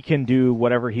 He can do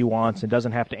whatever he wants and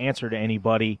doesn't have to answer to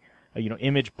anybody. You know,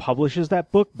 Image publishes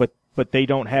that book, but they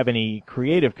don't have any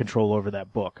creative control over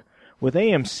that book. With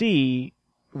AMC,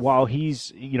 while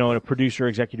he's, you know, a producer,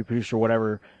 executive producer,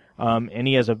 whatever, and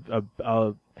he has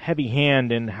a heavy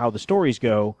hand in how the stories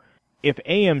go, if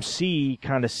AMC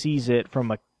kind of sees it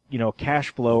from a, you know, cash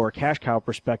flow or cash cow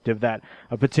perspective that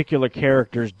a particular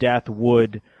character's death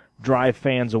would drive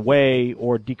fans away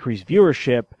or decrease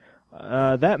viewership,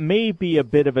 that may be a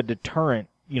bit of a deterrent,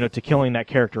 you know, to killing that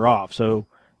character off. So,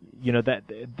 you know, that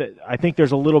I think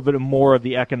there's a little bit more of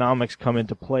the economics come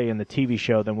into play in the TV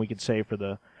show than we could say for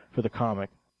the comic.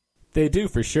 They do,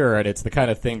 for sure, and it's the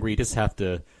kind of thing where you just have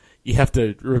to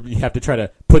try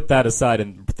to put that aside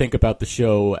and think about the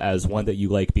show as one that you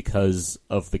like because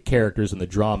of the characters and the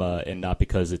drama, and not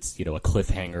because it's, you know, a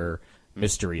cliffhanger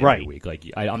mystery every week. Like,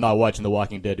 I'm not watching The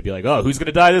Walking Dead to be like, oh, who's going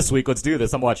to die this week? Let's do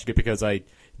this. I'm watching it because I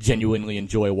genuinely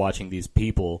enjoy watching these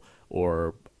people,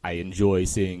 or I enjoy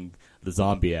seeing the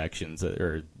zombie actions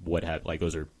or what have. Like,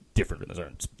 those are different. Those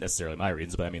aren't necessarily my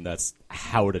reasons, but I mean, that's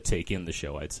how to take in the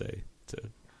show, I'd say.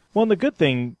 Well, and the good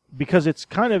thing, because it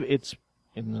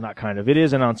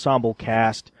is an ensemble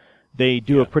cast, they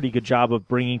do a pretty good job of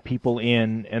bringing people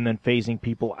in and then phasing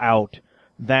people out,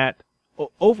 that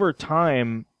over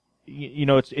time, you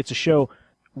know, it's a show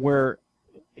where,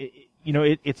 you know,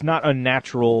 it's not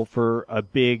unnatural for a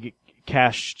big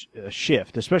cash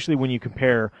shift, especially when you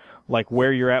compare, like,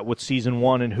 where you're at with season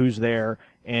 1 and who's there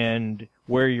and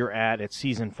where you're at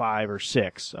season 5 or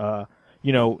 6.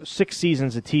 You know, 6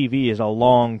 seasons of TV is a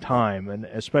long time, and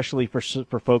especially for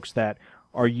folks that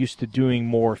are used to doing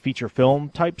more feature film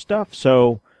type stuff.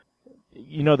 So,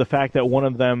 you know, the fact that one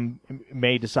of them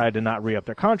may decide to not re-up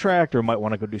their contract, or might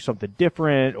want to go do something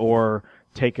different, or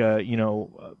take a,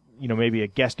 maybe a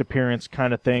guest appearance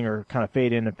kind of thing, or kind of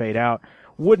fade in and fade out,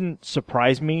 wouldn't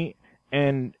surprise me.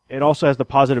 And it also has the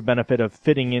positive benefit of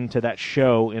fitting into that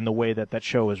show in the way that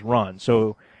show is run.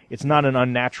 So it's not an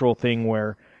unnatural thing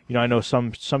where, you know, I know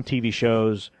some TV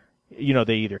shows, you know,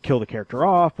 they either kill the character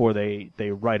off, or they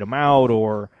write them out,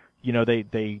 or, you know,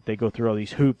 they go through all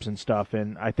these hoops and stuff.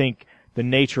 And I think the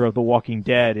nature of The Walking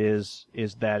Dead is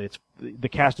that the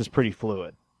cast is pretty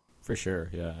fluid. For sure,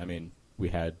 yeah. I mean, we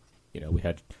had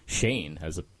Shane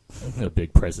as a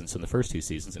big presence in the first 2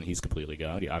 seasons, and he's completely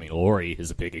gone. I mean, Lori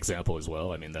is a big example as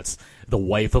well. I mean, that's the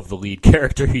wife of the lead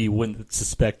character who you wouldn't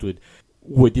suspect would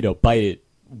bite it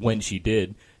when she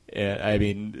did. I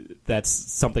mean, that's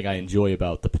something I enjoy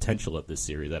about the potential of this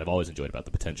series, that I've always enjoyed about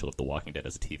the potential of The Walking Dead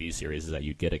as a TV series, is that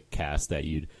you'd get a cast that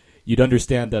you'd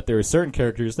understand that there are certain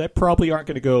characters that probably aren't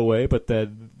going to go away, but that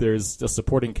there's a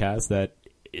supporting cast that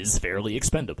is fairly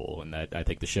expendable, and that I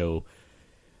think the show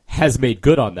has made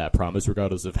good on that promise,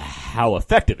 regardless of how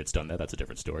effective it's done that. That's a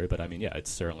different story, but I mean, yeah,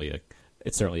 it's certainly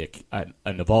an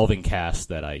evolving cast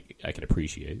that I can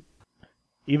appreciate.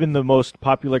 Even the most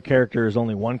popular character is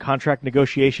only one contract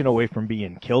negotiation away from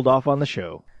being killed off on the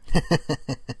show.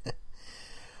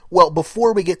 Well,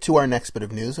 before we get to our next bit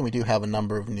of news, and we do have a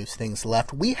number of news things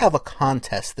left, we have a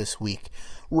contest this week.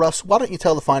 Russ, why don't you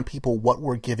tell the fine people what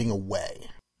we're giving away?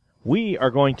 we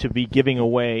are going to be giving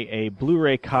away a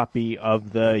Blu-ray copy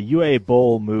of the UA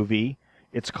Bowl movie.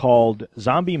 It's called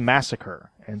Zombie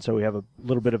Massacre. And so we have a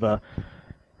little bit of a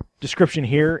description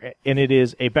here, and it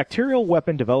is a bacterial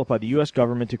weapon developed by the U.S.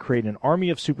 government to create an army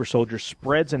of super soldiers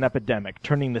spreads an epidemic,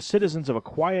 turning the citizens of a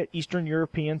quiet Eastern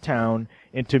European town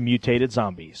into mutated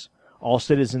zombies. All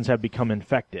citizens have become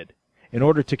infected. In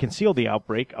order to conceal the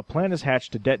outbreak, a plan is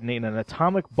hatched to detonate an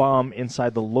atomic bomb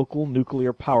inside the local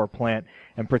nuclear power plant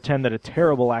and pretend that a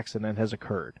terrible accident has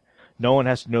occurred. No one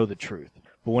has to know the truth.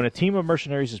 But when a team of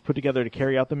mercenaries is put together to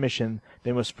carry out the mission,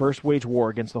 they must first wage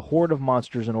war against the horde of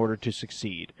monsters in order to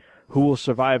succeed. Who will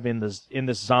survive in this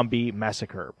zombie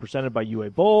massacre? Presented by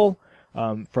UA Bowl,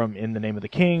 from In the Name of the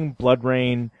King, Blood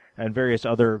Rain, and various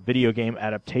other video game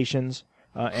adaptations.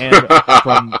 And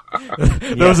from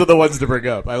those are the ones to bring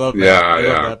up. I love that. Yeah, I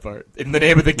yeah. love that part. In the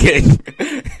Name of the King.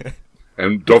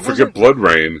 And don't forget Blood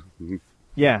Rain.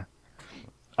 Yeah.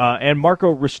 And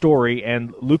Marco Ristori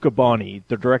and Luca Boni,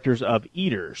 the directors of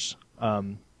Eaters.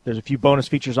 There's a few bonus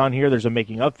features on here. There's a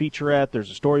making-of featurette.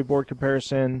 There's a storyboard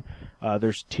comparison.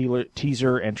 There's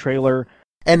teaser and trailer.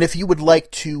 And if you would like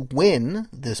to win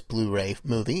this Blu-ray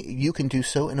movie, you can do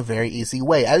so in a very easy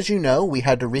way. As you know, we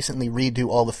had to recently redo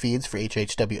all the feeds for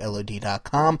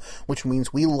hhwlod.com, which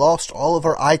means we lost all of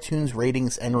our iTunes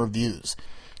ratings and reviews.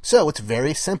 So it's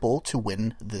very simple to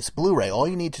win this Blu-ray. All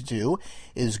you need to do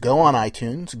is go on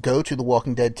iTunes, go to the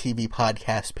Walking Dead TV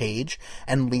podcast page,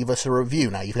 and leave us a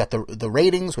review. Now, you've got the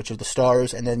ratings, which are the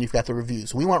stars, and then you've got the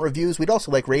reviews. We want reviews. We'd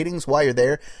also like ratings. While you're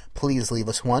there, please leave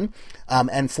us one.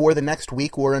 And for the next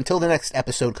week, or until the next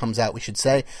episode comes out, we should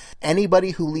say, anybody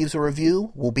who leaves a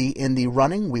review will be in the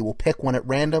running. We will pick one at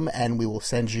random, and we will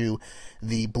send you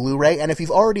the Blu-ray. And if you've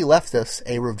already left us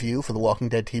a review for the Walking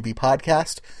Dead TV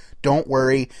podcast, don't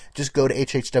worry, just go to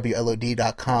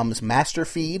hhwlod.com's master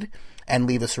feed and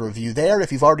leave us a review there.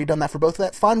 If you've already done that for both of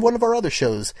that, find one of our other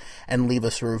shows and leave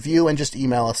us a review, and just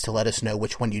email us to let us know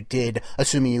which one you did,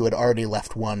 assuming you had already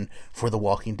left one for the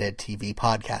Walking Dead TV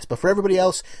podcast. But for everybody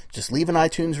else, just leave an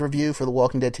iTunes review for the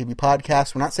Walking Dead TV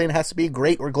podcast. We're not saying it has to be a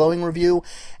great or glowing review.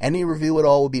 Any review at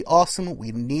all would be awesome.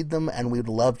 We need them, and we would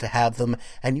love to have them,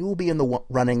 and you will be in the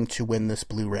running to win this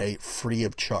Blu-ray free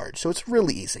of charge. So it's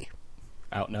really easy.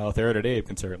 Out Now with Aaron and Abe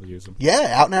can certainly use them.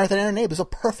 Yeah, Out Now with Aaron and Abe is a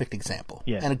perfect example.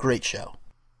 Yeah. And a great show.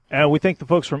 And we thank the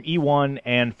folks from E1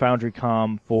 and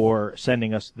FoundryCom for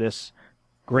sending us this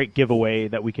great giveaway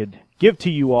that we could give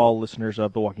to you all, listeners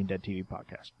of the Walking Dead TV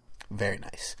podcast. Very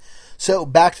nice. So,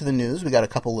 back to the news. We got a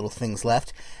couple little things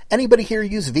left. Anybody here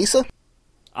use Visa?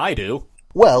 I do.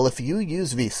 Well, if you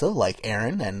use Visa, like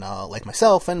Aaron and like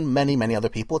myself and many, many other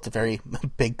people, it's a very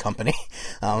big company.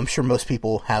 I'm sure most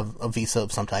people have a Visa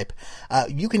of some type.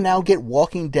 You can now get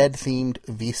Walking Dead-themed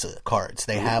Visa cards.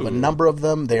 They have a number of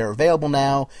them. They are available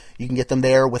now. You can get them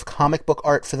there with comic book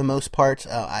art for the most part.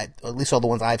 At least all the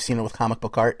ones I've seen are with comic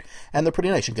book art. And they're pretty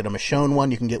nice. You can get a Michonne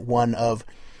one. You can get one of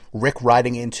Rick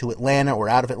riding into Atlanta or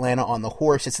out of Atlanta on the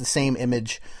horse. It's the same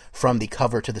image from the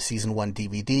cover to the Season 1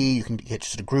 DVD. You can get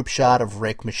just a group shot of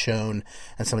Rick, Michonne,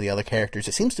 and some of the other characters.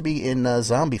 It seems to be in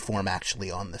zombie form,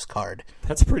 actually, on this card.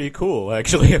 That's pretty cool,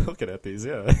 actually. Looking at these,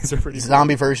 yeah. These are pretty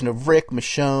Zombie version of Rick,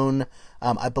 Michonne.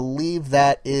 I believe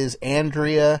that is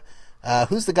Andrea.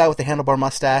 Who's the guy with the handlebar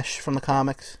mustache from the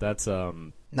comics? That's,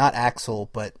 Not Axel,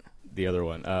 but the other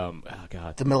one. Oh,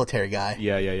 God. the military guy.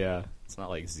 Yeah. It's not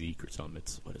like Zeke or something.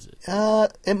 It's, what is it?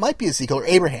 It might be Ezekiel or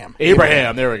Abraham.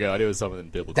 Abraham. There we go. I knew it was something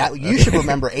biblical. That you should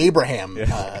remember Abraham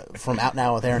from Out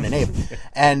Now with Aaron and Abe,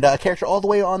 and a character all the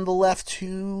way on the left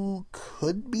who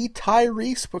could be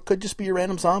Tyrese, but could just be a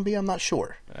random zombie. I'm not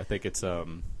sure. I think it's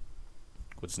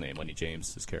what's his name? Lenny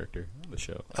James, his character on the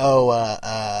show.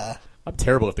 I'm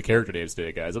terrible at the character names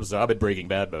today, guys. I've been Breaking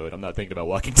Bad mode. I'm not thinking about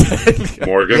Walking Dead.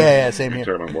 Morgan? Yeah, same You're here.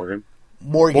 talking about Morgan?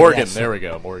 Morgan, yes. There we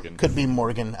go. Morgan. Could be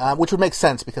Morgan, which would make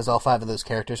sense because all 5 of those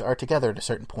characters are together at a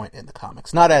certain point in the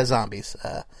comics. Not as zombies,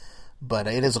 but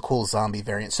it is a cool zombie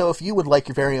variant. So if you would like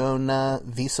your very own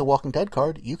Visa Walking Dead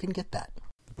card, you can get that.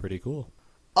 Pretty cool.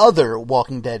 Other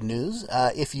Walking Dead news,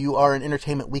 if you are an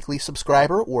Entertainment Weekly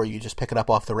subscriber or you just pick it up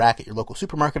off the rack at your local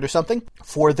supermarket or something,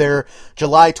 for their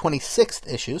July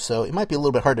 26th issue, so it might be a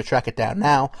little bit hard to track it down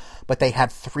now, but they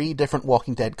had 3 different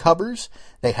Walking Dead covers.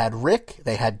 They had Rick,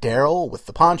 they had Daryl with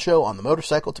the poncho on the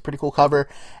motorcycle, it's a pretty cool cover,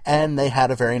 and they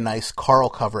had a very nice Carl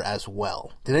cover as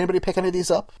well. Did anybody pick any of these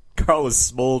up? Carl is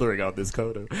smoldering on this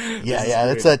cover.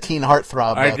 Yeah, it's a teen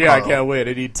heartthrob. I can't wait.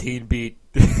 I need Teen Beat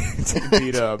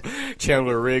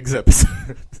Chandler Riggs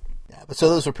episode. Yeah, but so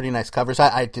those were pretty nice covers.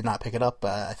 I did not pick it up.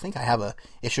 I think I have a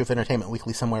issue of Entertainment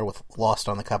Weekly somewhere with Lost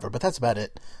on the cover, but that's about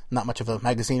it. Not much of a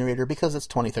magazine reader because it's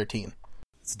 2013.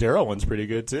 This Daryl one's pretty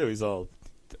good too. He's all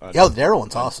their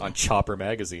one's awesome. On Chopper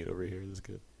Magazine over here. This is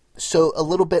good. So a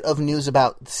little bit of news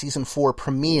about the Season 4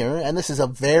 premiere, and this is a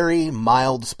very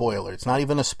mild spoiler. It's not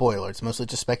even a spoiler. It's mostly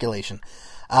just speculation.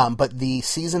 But the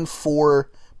Season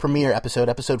 4 premiere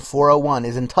episode 401,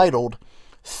 is entitled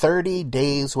 30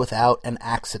 Days Without an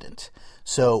Accident.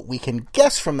 So we can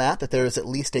guess from that there is at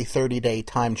least a 30-day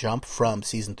time jump from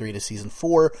Season 3 to Season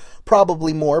 4.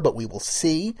 Probably more, but we will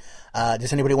see.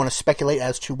 Does anybody want to speculate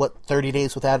as to what 30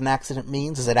 Days Without an Accident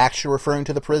means? Is it actually referring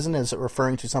to the prison? Is it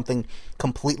referring to something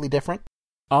completely different?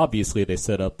 Obviously, they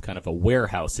set up kind of a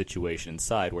warehouse situation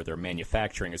inside where they're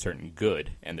manufacturing a certain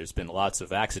good, and there's been lots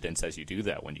of accidents as you do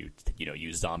that when you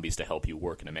use zombies to help you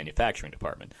work in a manufacturing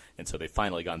department. And so they've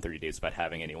finally gone 30 days without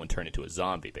having anyone turn into a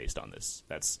zombie based on this.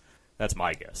 That's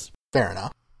my guess. Fair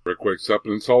enough. Rick wakes up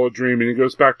in a solid dream and he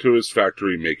goes back to his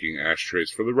factory making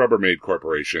ashtrays for the Rubbermaid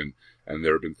Corporation, and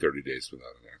there have been 30 days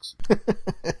without an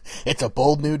accident. It's a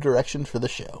bold new direction for the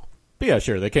show. But yeah,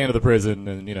 sure, they came to the prison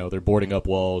and, they're boarding up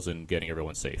walls and getting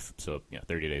everyone safe. So,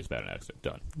 30 days without an accident,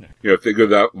 done. Yeah. If they go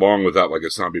that long without like a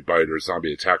zombie bite or a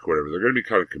zombie attack or whatever, they're going to be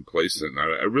kind of complacent.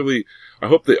 And I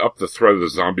hope they up the threat of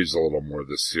the zombies a little more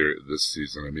this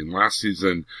season. I mean, last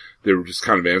season, they were just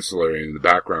kind of ancillary in the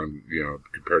background,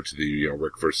 compared to the,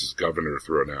 Rick versus Governor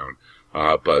throwdown.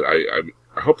 But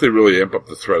I hope they really amp up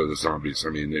the threat of the zombies. I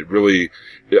mean, it really,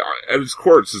 at its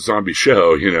core, it's a zombie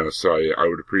show, so I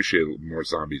would appreciate more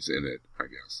zombies in it, I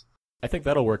guess. I think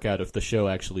that'll work out if the show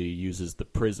actually uses the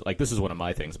prison. Like, this is one of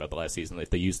my things about the last season, if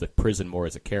they use the prison more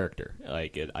as a character.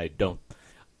 Like, I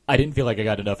didn't feel like I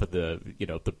got enough of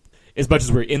as much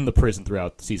as we're in the prison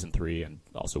throughout Season 3 and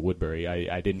also Woodbury,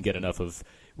 I didn't get enough of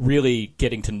really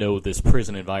getting to know this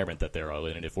prison environment that they're all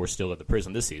in. And if we're still in the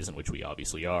prison this season, which we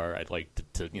obviously are, I'd like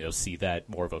to see that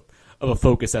more of a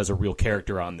focus as a real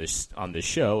character on this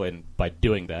show. And by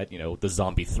doing that, the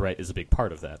zombie threat is a big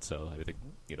part of that. So I think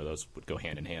those would go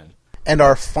hand in hand. And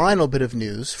our final bit of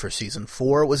news for Season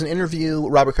 4 was an interview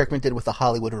Robert Kirkman did with The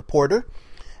Hollywood Reporter.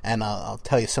 And I'll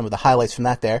tell you some of the highlights from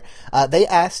that there. They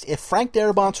asked, if Frank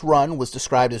Darabont's run was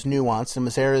described as nuanced and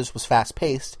Mazzara's was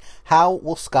fast-paced, how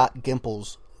will Scott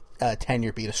Gimple's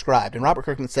tenure be described? And Robert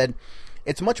Kirkman said,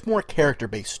 it's a much more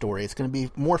character-based story. It's going to be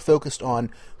more focused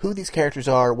on who these characters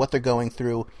are, what they're going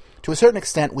through. To a certain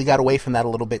extent, we got away from that a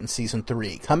little bit in Season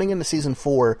 3. Coming into Season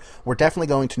 4, we're definitely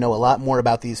going to know a lot more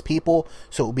about these people,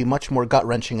 so it will be much more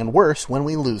gut-wrenching and worse when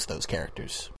we lose those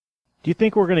characters. Do you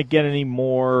think we're going to get any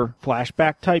more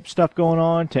flashback-type stuff going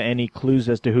on, to any clues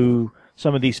as to who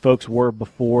some of these folks were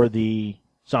before the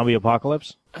zombie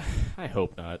apocalypse? I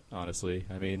hope not, honestly.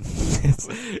 I mean,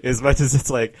 as much as it's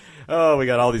like, oh, we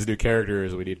got all these new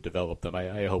characters, we need to develop them,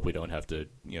 I hope we don't have to,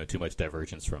 too much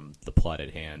divergence from the plot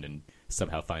at hand and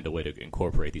somehow find a way to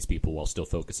incorporate these people while still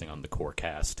focusing on the core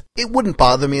cast. It wouldn't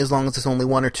bother me as long as it's only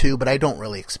one or two, but I don't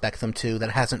really expect them to.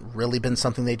 That hasn't really been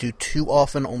something they do too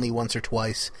often, only once or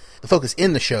twice. The focus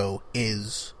in the show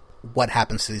is what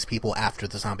happens to these people after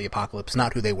the zombie apocalypse,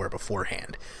 not who they were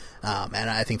beforehand. And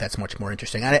I think that's much more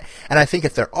interesting. And I think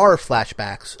if there are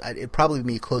flashbacks, it'd probably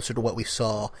be closer to what we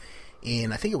saw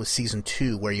in, I think it was Season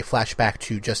 2, where you flash back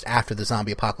to just after the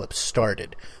zombie apocalypse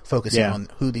started, focusing on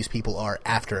who these people are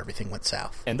after everything went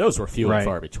south. And those were few and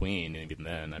far between even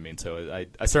then. I mean, so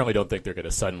I certainly don't think they're going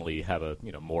to suddenly have a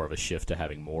more of a shift to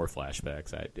having more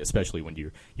flashbacks, especially when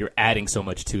you're adding so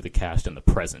much to the cast in the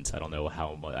present. I don't know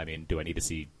how much. I mean, do I need to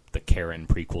see the Karen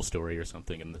prequel story or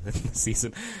something in the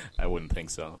season? I wouldn't think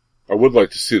so. I would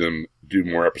like to see them do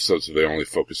more episodes where they only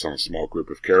focus on a small group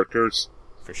of characters.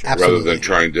 For sure. Absolutely. Rather than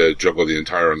trying to juggle the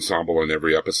entire ensemble in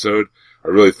every episode. I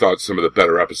really thought some of the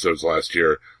better episodes last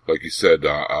year, like you said,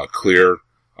 Clear,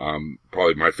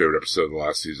 probably my favorite episode of the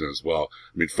last season as well.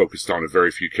 I mean, focused on a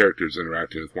very few characters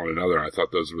interacting with one another. I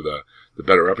thought those were the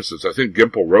better episodes. I think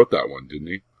Gimple wrote that one, didn't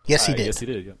he? Yes, he did. Yes, he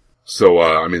did, yeah. So,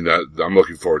 I mean, I'm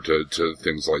looking forward to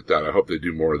things like that. I hope they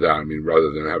do more of that. I mean, rather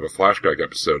than have a flashback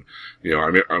episode, I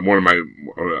mean,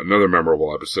 another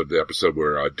memorable episode, the episode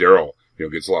where, Daryl,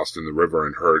 gets lost in the river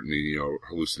and hurt and he,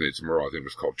 hallucinates Merle. I think it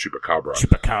was called Chupacabra.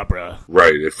 Chupacabra.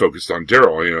 Right. It focused on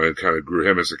Daryl, and kind of grew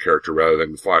him as a character rather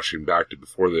than flashing back to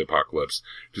before the apocalypse.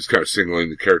 Just kind of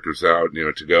singling the characters out,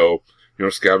 to go,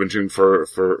 scavenging for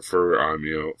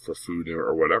food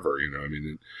or whatever, I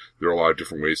mean, there are a lot of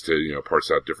different ways to,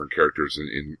 parse out different characters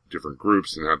in different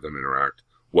groups and have them interact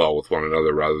well with one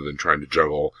another rather than trying to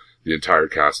juggle the entire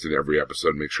cast in every episode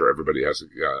and make sure everybody has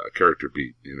a character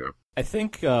beat, I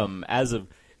think, as of,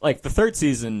 the third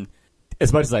season,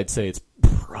 as much as I'd say it's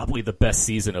probably the best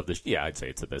season of I'd say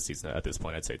it's the best season at this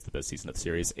point. I'd say it's the best season of the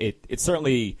series. It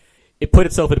certainly, it put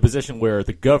itself in a position where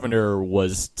the governor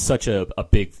was such a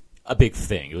big a big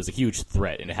thing. It was a huge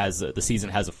threat, and it has the season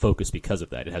has a focus because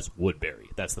of that. It has Woodbury.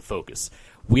 That's the focus.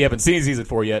 We haven't seen season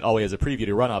 4 yet. All we has a preview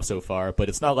to run off so far, but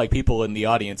it's not like people in the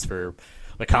audience for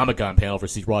the Comic-Con panel for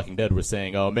Walking Dead were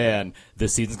saying, "Oh man,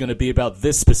 this season's going to be about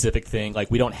this specific thing." Like,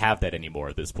 we don't have that anymore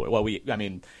at this point. Well, I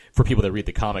mean, for people that read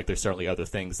the comic, there's certainly other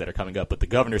things that are coming up, but the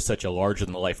Governor's such a larger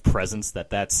than life presence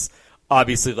that's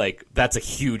obviously, like, that's a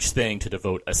huge thing to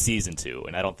devote a season to,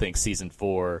 and I don't think season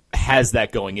 4 has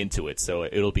that going into it. So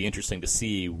it'll be interesting to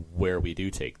see where we do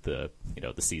take the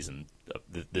season of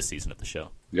this season of the show.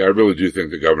 Yeah, I really do think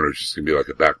the Governor's just going to be like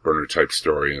a back burner type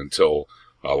story until,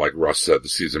 like Russ said, the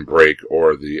season break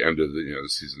or the end of the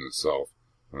season itself.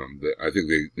 I think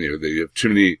they have too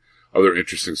many other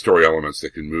interesting story elements they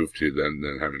can move to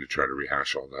than having to try to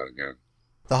rehash all that again.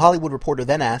 The Hollywood Reporter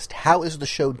then asked, how is the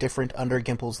show different under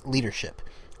Gimple's leadership?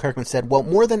 Kirkman said, well,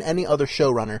 more than any other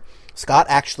showrunner, Scott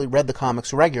actually read the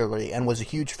comics regularly and was a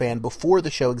huge fan before the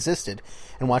show existed,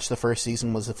 and watched the first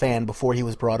season, was a fan before he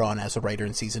was brought on as a writer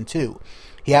in season 2.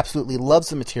 He absolutely loves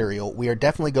the material. We are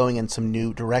definitely going in some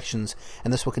new directions,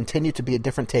 and this will continue to be a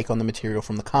different take on the material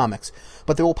from the comics,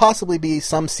 but there will possibly be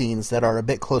some scenes that are a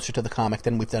bit closer to the comic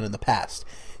than we've done in the past.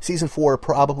 Season 4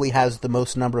 probably has the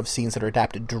most number of scenes that are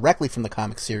adapted directly from the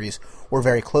comic series, or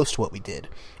very close to what we did.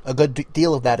 A good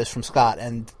deal of that is from Scott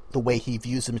and the way he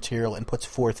views the material and puts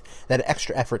forth that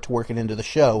extra effort to work it into the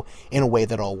show in a way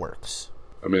that all works.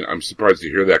 I mean, I'm surprised to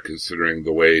hear that, considering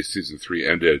the way season 3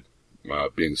 ended,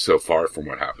 being so far from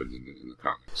what happened in the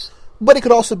comics. But it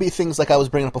could also be things like I was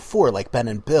bringing up before, like Ben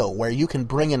and Bill, where you can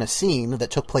bring in a scene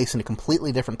that took place in a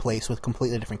completely different place with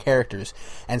completely different characters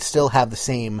and still have the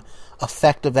same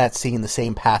effect of that scene, the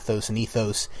same pathos and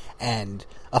ethos and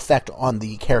effect on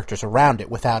the characters around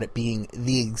it without it being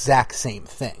the exact same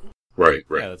thing. Right.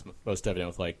 Yeah, that's most evident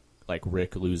with like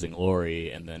Rick losing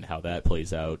Lori, and then how that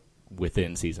plays out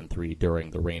within season 3 during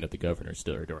the reign of the Governor,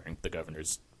 still, or during the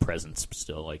Governor's presence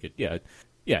still. Like it,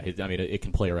 I mean, it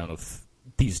can play around with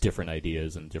these different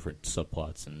ideas and different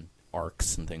subplots and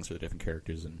arcs and things for the different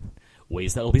characters in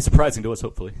ways that will be surprising to us,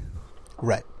 hopefully.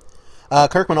 Right.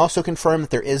 Kirkman also confirmed that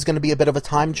there is going to be a bit of a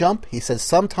time jump. He says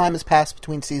some time has passed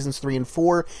between seasons 3 and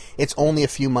 4. It's only a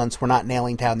few months. We're not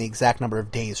nailing down the exact number of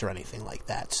days or anything like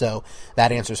that. So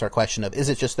that answers our question of, is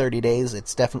it just 30 days?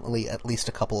 It's definitely at least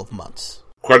a couple of months.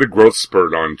 Quite a growth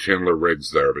spurt on Chandler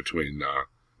Riggs there between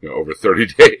over 30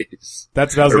 days.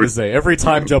 That's what I was going to say. Every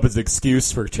time jump is an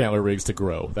excuse for Chandler Riggs to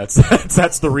grow. That's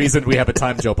the reason we have a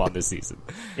time jump on this season.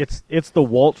 It's the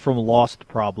Walt from Lost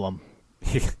problem.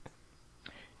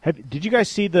 Did you guys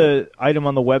see the item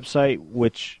on the website,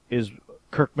 which is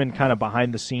Kirkman kind of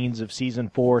behind the scenes of season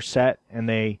 4 set, and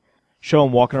they show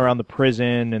him walking around the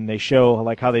prison, and they show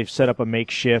like how they've set up a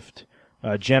makeshift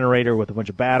generator with a bunch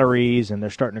of batteries, and they're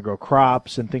starting to grow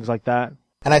crops and things like that.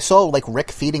 And I saw like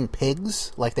Rick feeding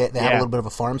pigs, like they had a little bit of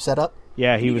a farm set up.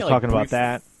 Yeah, he was talking about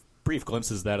that. Brief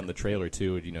glimpses of that in the trailer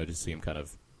too. Just see him kind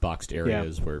of boxed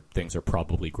areas where things are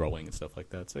probably growing and stuff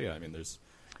like that. So yeah, I mean,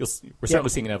 we're certainly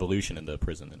seeing an evolution in the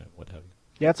prison and what have you.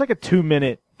 Yeah, it's like a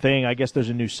 2-minute thing. I guess there's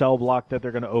a new cell block that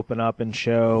they're going to open up and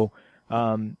show.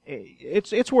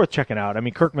 It's worth checking out. I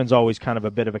mean, Kirkman's always kind of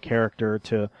a bit of a character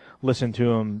to listen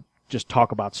to him just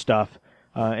talk about stuff.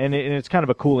 And it's kind of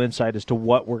a cool insight as to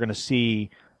what we're going to see,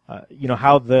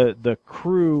 how the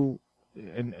crew,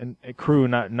 and crew,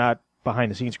 not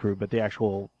behind-the-scenes crew, but the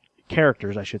actual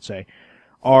characters, I should say,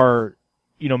 are,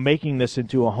 making this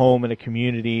into a home and a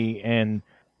community and,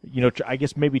 I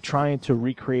guess maybe trying to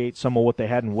recreate some of what they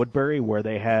had in Woodbury, where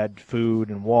they had food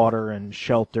and water and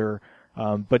shelter,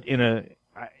 but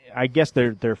I guess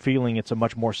they're feeling it's a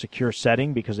much more secure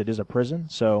setting because it is a prison,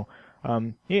 so...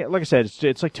 like I said,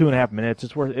 it's like 2.5 minutes.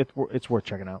 It's worth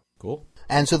checking out. Cool.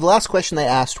 And so the last question they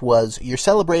asked was, you're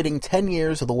celebrating 10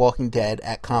 years of The Walking Dead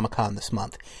at Comic-Con this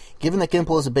month. Given that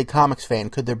Gimple is a big comics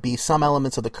fan, could there be some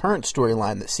elements of the current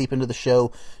storyline that seep into the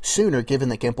show sooner, given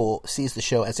that Gimple sees the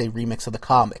show as a remix of the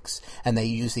comics? And they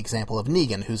use the example of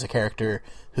Negan, who's a character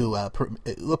who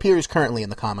appears currently in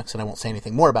the comics, and I won't say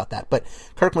anything more about that. But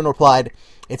Kirkman replied,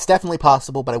 it's definitely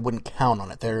possible, but I wouldn't count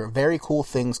on it. There are very cool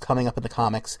things coming up in the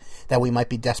comics that we might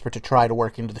be desperate to try to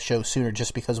work into the show sooner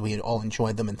just because we all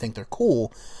enjoyed them and think they're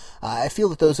cool. I feel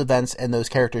that those events and those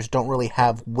characters don't really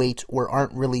have weight or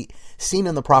aren't really seen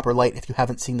in the proper light if you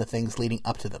haven't seen the things leading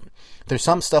up to them. There's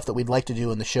some stuff that we'd like to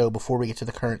do in the show before we get to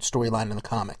the current storyline in the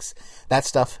comics. That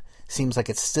stuff seems like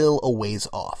it's still a ways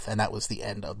off, and that was the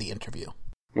end of the interview.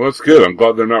 Well, it's good. I'm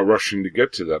glad they're not rushing to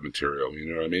get to that material.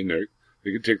 You know what I mean?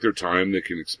 They can take their time. They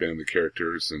can expand the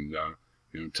characters and,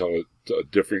 tell a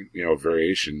different,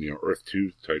 variation, Earth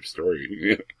 2 type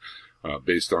story,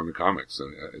 based on the comics.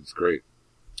 And it's great.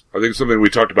 I think something we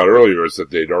talked about earlier is that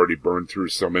they'd already burned through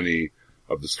so many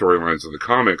of the storylines of the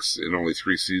comics in only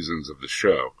 3 seasons of the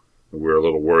show. And we were a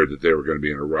little worried that they were going to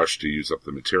be in a rush to use up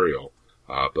the material.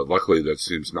 But luckily that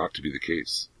seems not to be the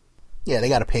case. Yeah, they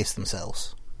got to pace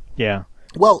themselves. Yeah.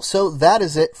 Well, so that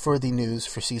is it for the news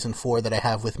for Season 4 that I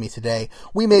have with me today.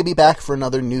 We may be back for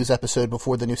another news episode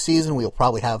before the new season. We'll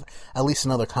probably have at least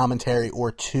another commentary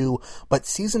or 2. But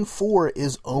Season 4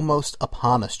 is almost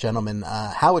upon us, gentlemen.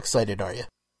 How excited are you?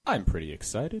 I'm pretty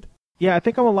excited. Yeah, I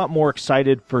think I'm a lot more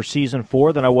excited for Season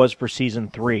 4 than I was for Season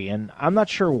 3. And I'm not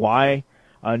sure why.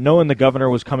 Knowing the Governor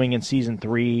was coming in Season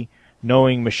 3,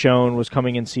 knowing Michonne was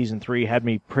coming in Season 3 had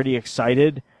me pretty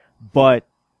excited. But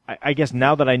I guess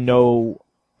now that I know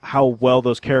how well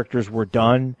those characters were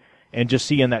done and just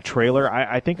seeing that trailer,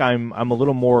 I think I'm a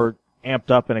little more amped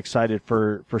up and excited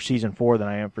for Season 4 than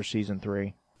I am for Season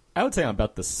 3. I would say I'm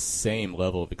about the same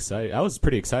level of excited. I was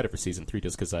pretty excited for Season 3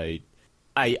 just because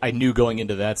I knew going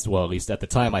into that, well, at least at the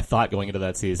time I thought going into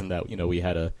that season that, we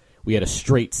had a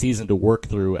straight season to work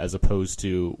through as opposed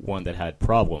to one that had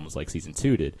problems like Season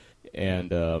 2 did.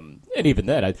 And even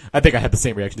then, I think I had the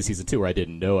same reaction to Season 2 where I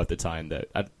didn't know at the time that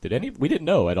we didn't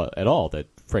know at all that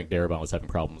Frank Darabont was having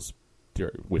problems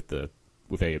with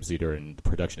AMC during the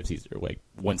production of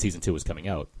when Season 2 was coming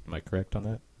out. Am I correct on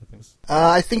that?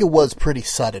 I think it was pretty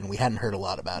sudden. We hadn't heard a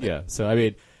lot about it. Yeah, so I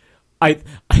mean,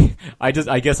 I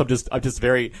guess I'm just I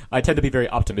tend to be very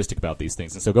optimistic about these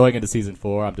things, and so going into Season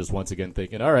 4, I'm just once again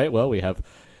thinking, all right, well,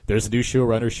 there's a new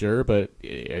showrunner, sure, but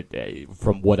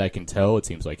from what I can tell, it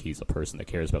seems like he's a person that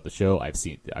cares about the show.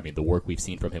 The work we've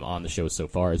seen from him on the show so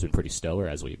far has been pretty stellar,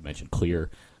 as we mentioned Clear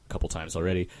a couple times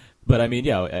already. But I mean,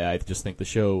 yeah, I just think the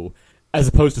show, as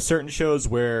opposed to certain shows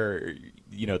where,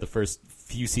 the first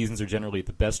few seasons are generally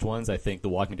the best ones, I think The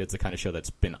Walking Dead's the kind of show that's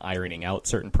been ironing out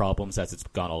certain problems as it's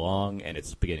gone along, and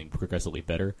it's getting progressively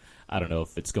better. I don't know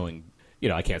if it's going...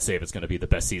 I can't say if it's going to be the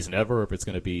best season ever, or if it's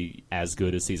going to be as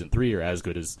good as Season 3 or as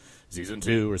good as Season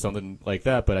 2 or something like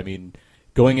that. But, I mean,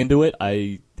 going into it,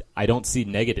 I don't see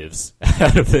negatives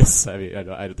out of this. I mean,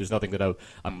 there's nothing that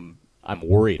I'm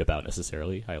worried about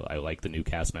necessarily. I like the new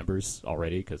cast members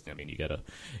already because, I mean, you get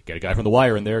a guy from The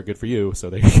Wire in there. Good for you.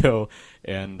 So there you go.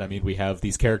 And, I mean, we have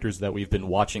these characters that we've been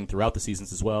watching throughout the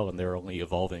seasons as well, and they're only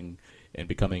evolving and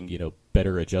becoming,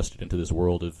 better adjusted into this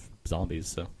world of zombies.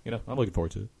 So, I'm looking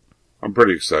forward to it. I'm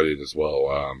pretty excited as well.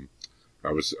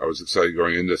 I was excited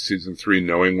going into Season 3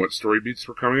 knowing what story beats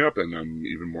were coming up, and I'm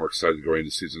even more excited going into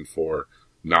Season 4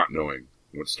 not knowing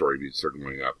what story beats are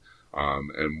going up.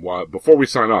 Before we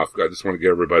sign off, I just want to get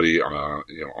everybody,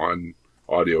 on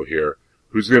audio here,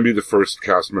 who's going to be the first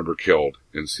cast member killed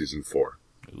in Season 4?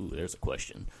 Ooh, there's a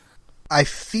question. I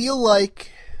feel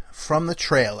like, from the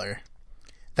trailer,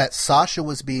 that Sasha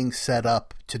was being set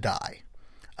up to die.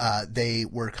 They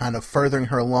were kind of furthering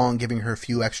her along, giving her a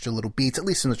few extra little beats, at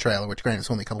least in the trailer, which granted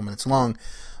is only a couple minutes long,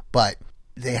 but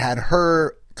they had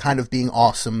her kind of being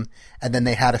awesome, and then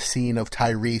they had a scene of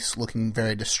Tyrese looking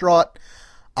very distraught.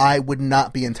 I would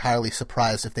not be entirely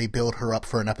surprised if they build her up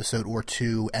for an episode or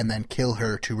 2 and then kill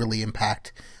her to really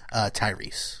impact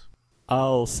Tyrese.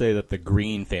 I'll say that the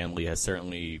Green family has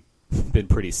certainly been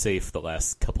pretty safe the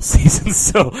last couple seasons,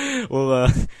 so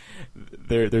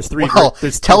there's three. Well,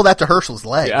 tell that to Herschel's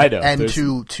leg, yeah, I know, and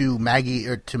to Maggie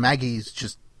or to Maggie's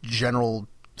just general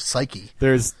psyche.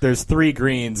 There's 3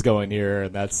 Greens going here,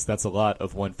 and that's a lot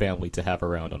of one family to have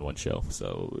around on one show.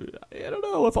 So I don't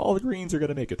know if all the Greens are going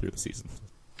to make it through the season.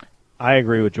 I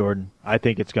agree with Jordan. I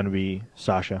think it's going to be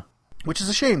Sasha, which is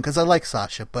a shame because I like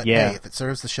Sasha. But yeah. Hey, if it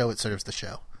serves the show, it serves the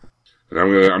show. And I'm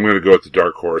gonna go with the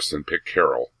dark horse and pick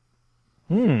Carol.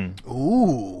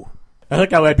 Ooh. I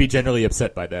think I would be generally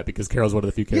upset by that because Carol's one of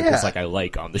the few characters I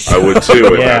like on the show. I would too,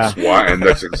 and Yeah.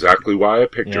 that's exactly why I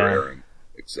picked her, Aaron.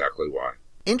 Exactly why.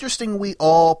 Interesting, we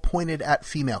all pointed at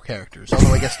female characters,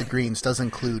 although I guess the Greens does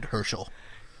include Herschel.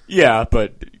 Yeah,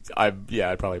 but I'd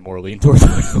probably more lean towards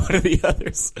one of the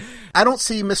others. I don't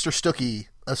see Mr. Stuckey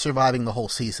surviving the whole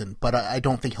season, but I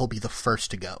don't think he'll be the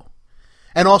first to go.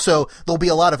 And also, there'll be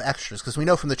a lot of extras, because we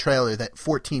know from the trailer that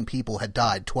 14 people had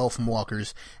died, 12 from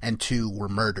walkers, and 2 were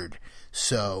murdered.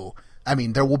 So, I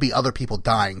mean, there will be other people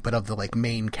dying, but of the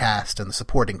main cast and the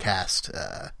supporting cast,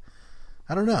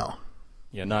 I don't know.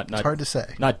 Yeah, not it's hard to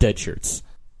say. Not dead shirts.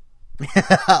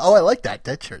 Oh, I like that.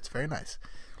 Dead shirts. Very nice.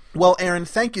 Well, Aaron,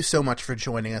 thank you so much for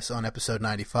joining us on episode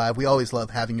 95. We always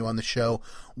love having you on the show.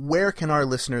 Where can our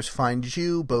listeners find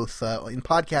you, both in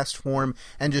podcast form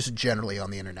and just generally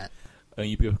on the internet?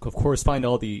 You can, of course, find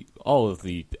all of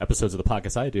the episodes of the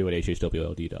podcast I do at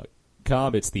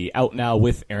hhwld.com. It's the Out Now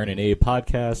with Aaron and Abe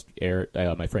podcast.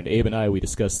 My friend Abe and I, we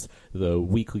discuss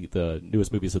the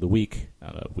newest movies of the week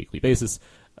on a weekly basis.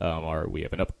 We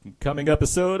have an upcoming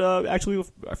episode, actually,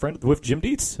 with a friend with Jim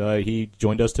Dietz. He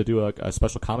joined us to do a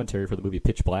special commentary for the movie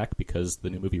Pitch Black because the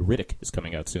new movie Riddick is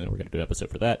coming out soon. We're going to do an episode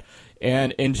for that.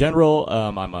 And in general,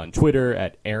 I'm on Twitter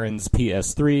at Aaron's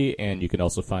PS3, and you can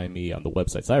also find me on the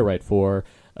websites I write for.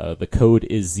 The code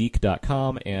is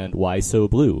Zeke.com and Why So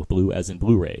Blue, blue as in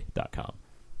Blu-ray.com.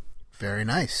 Very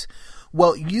nice.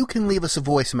 Well, you can leave us a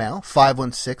voicemail,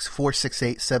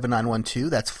 516-468-7912.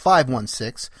 That's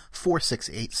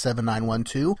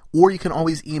 516-468-7912. Or you can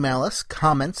always email us,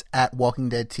 comments at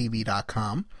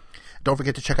walkingdeadtv.com. Don't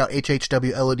forget to check out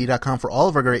hhwlod.com for all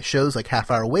of our great shows like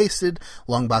Half Hour Wasted,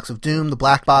 Long Box of Doom, The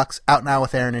Black Box, Out Now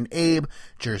with Aaron and Abe,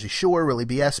 Jersey Shore, Really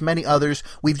BS, many others.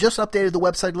 We've just updated the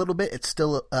website a little bit. It's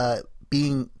still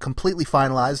being completely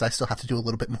finalized. I still have to do a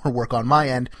little bit more work on my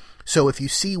end. So if you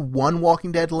see one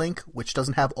Walking Dead link, which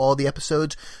doesn't have all the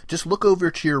episodes, just look over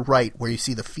to your right where you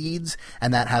see the feeds,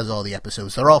 and that has all the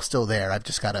episodes. They're all still there. I've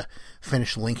just got to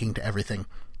finish linking to everything.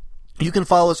 You can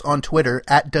follow us on Twitter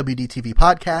at WDTV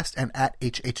Podcast and at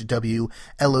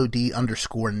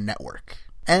HHWLOD_network.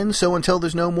 And so until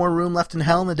there's no more room left in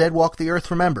hell and the dead walk the earth,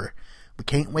 remember, we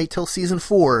can't wait till season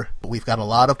 4, but we've got a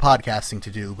lot of podcasting to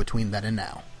do between then and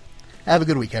now. Have a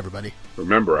good week, everybody.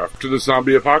 Remember, after the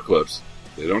zombie apocalypse,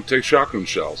 they don't take shotgun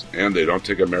shells, and they don't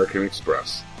take American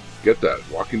Express. Get that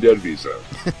Walking Dead visa.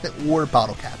 Or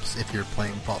bottle caps if you're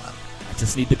playing Fallout. I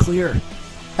just need to clear.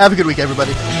 Have a good week,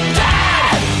 everybody.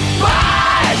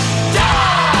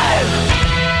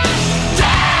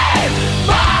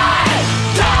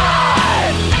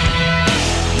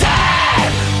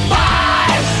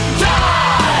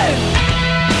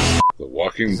 The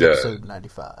Walking Dead Episode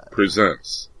 95.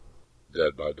 presents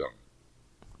Dead by Dawn.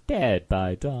 Dead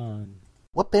by Dawn.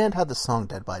 What band had the song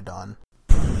Dead by Dawn?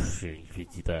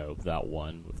 That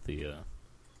one with the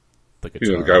guitar.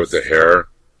 You know, the guy with the hair?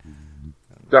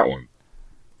 That one.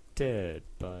 Dead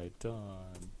by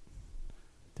Dawn.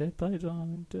 Dead by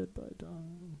Dawn. Dead by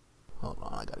Dawn. Hold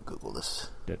on, I gotta Google this.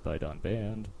 Dead by Dawn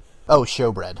band. Oh,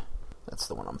 Showbread. That's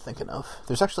the one I'm thinking of.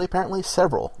 There's actually apparently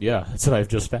several. Yeah, that's what I've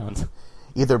just found.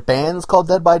 Either bands called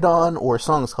Dead by Dawn or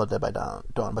songs called Dead by Dawn,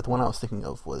 but the one I was thinking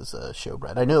of was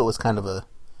Showbread. I knew it was kind of a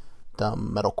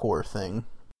dumb metalcore thing.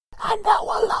 I know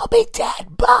we'll all be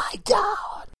dead by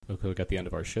dawn. Okay, we got the end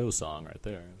of our show song right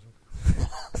there.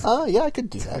 Yeah, I could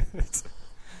do that.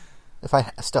 If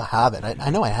I still have it. I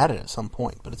know I had it at some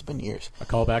point, but it's been years. A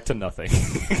call back to nothing.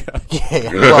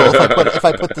 Yeah. Well, if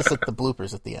I put this at the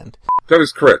bloopers at the end. That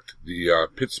is correct. The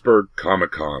Pittsburgh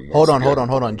Comic-Con. Hold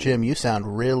on. Jim, you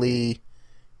sound really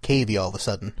cavey all of a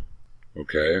sudden.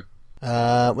 Okay.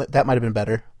 That might have been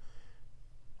better.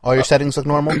 All your settings look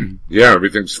normal? Yeah,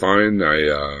 everything's fine.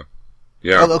 Yeah.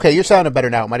 Oh, okay, you're sounding better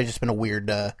now. It might have just been a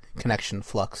weird connection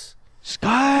flux.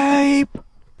 Skype!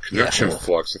 Connection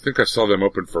flux. I think I saw them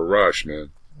open for Rush, man.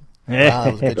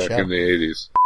 That was a good Back show. in the 80s.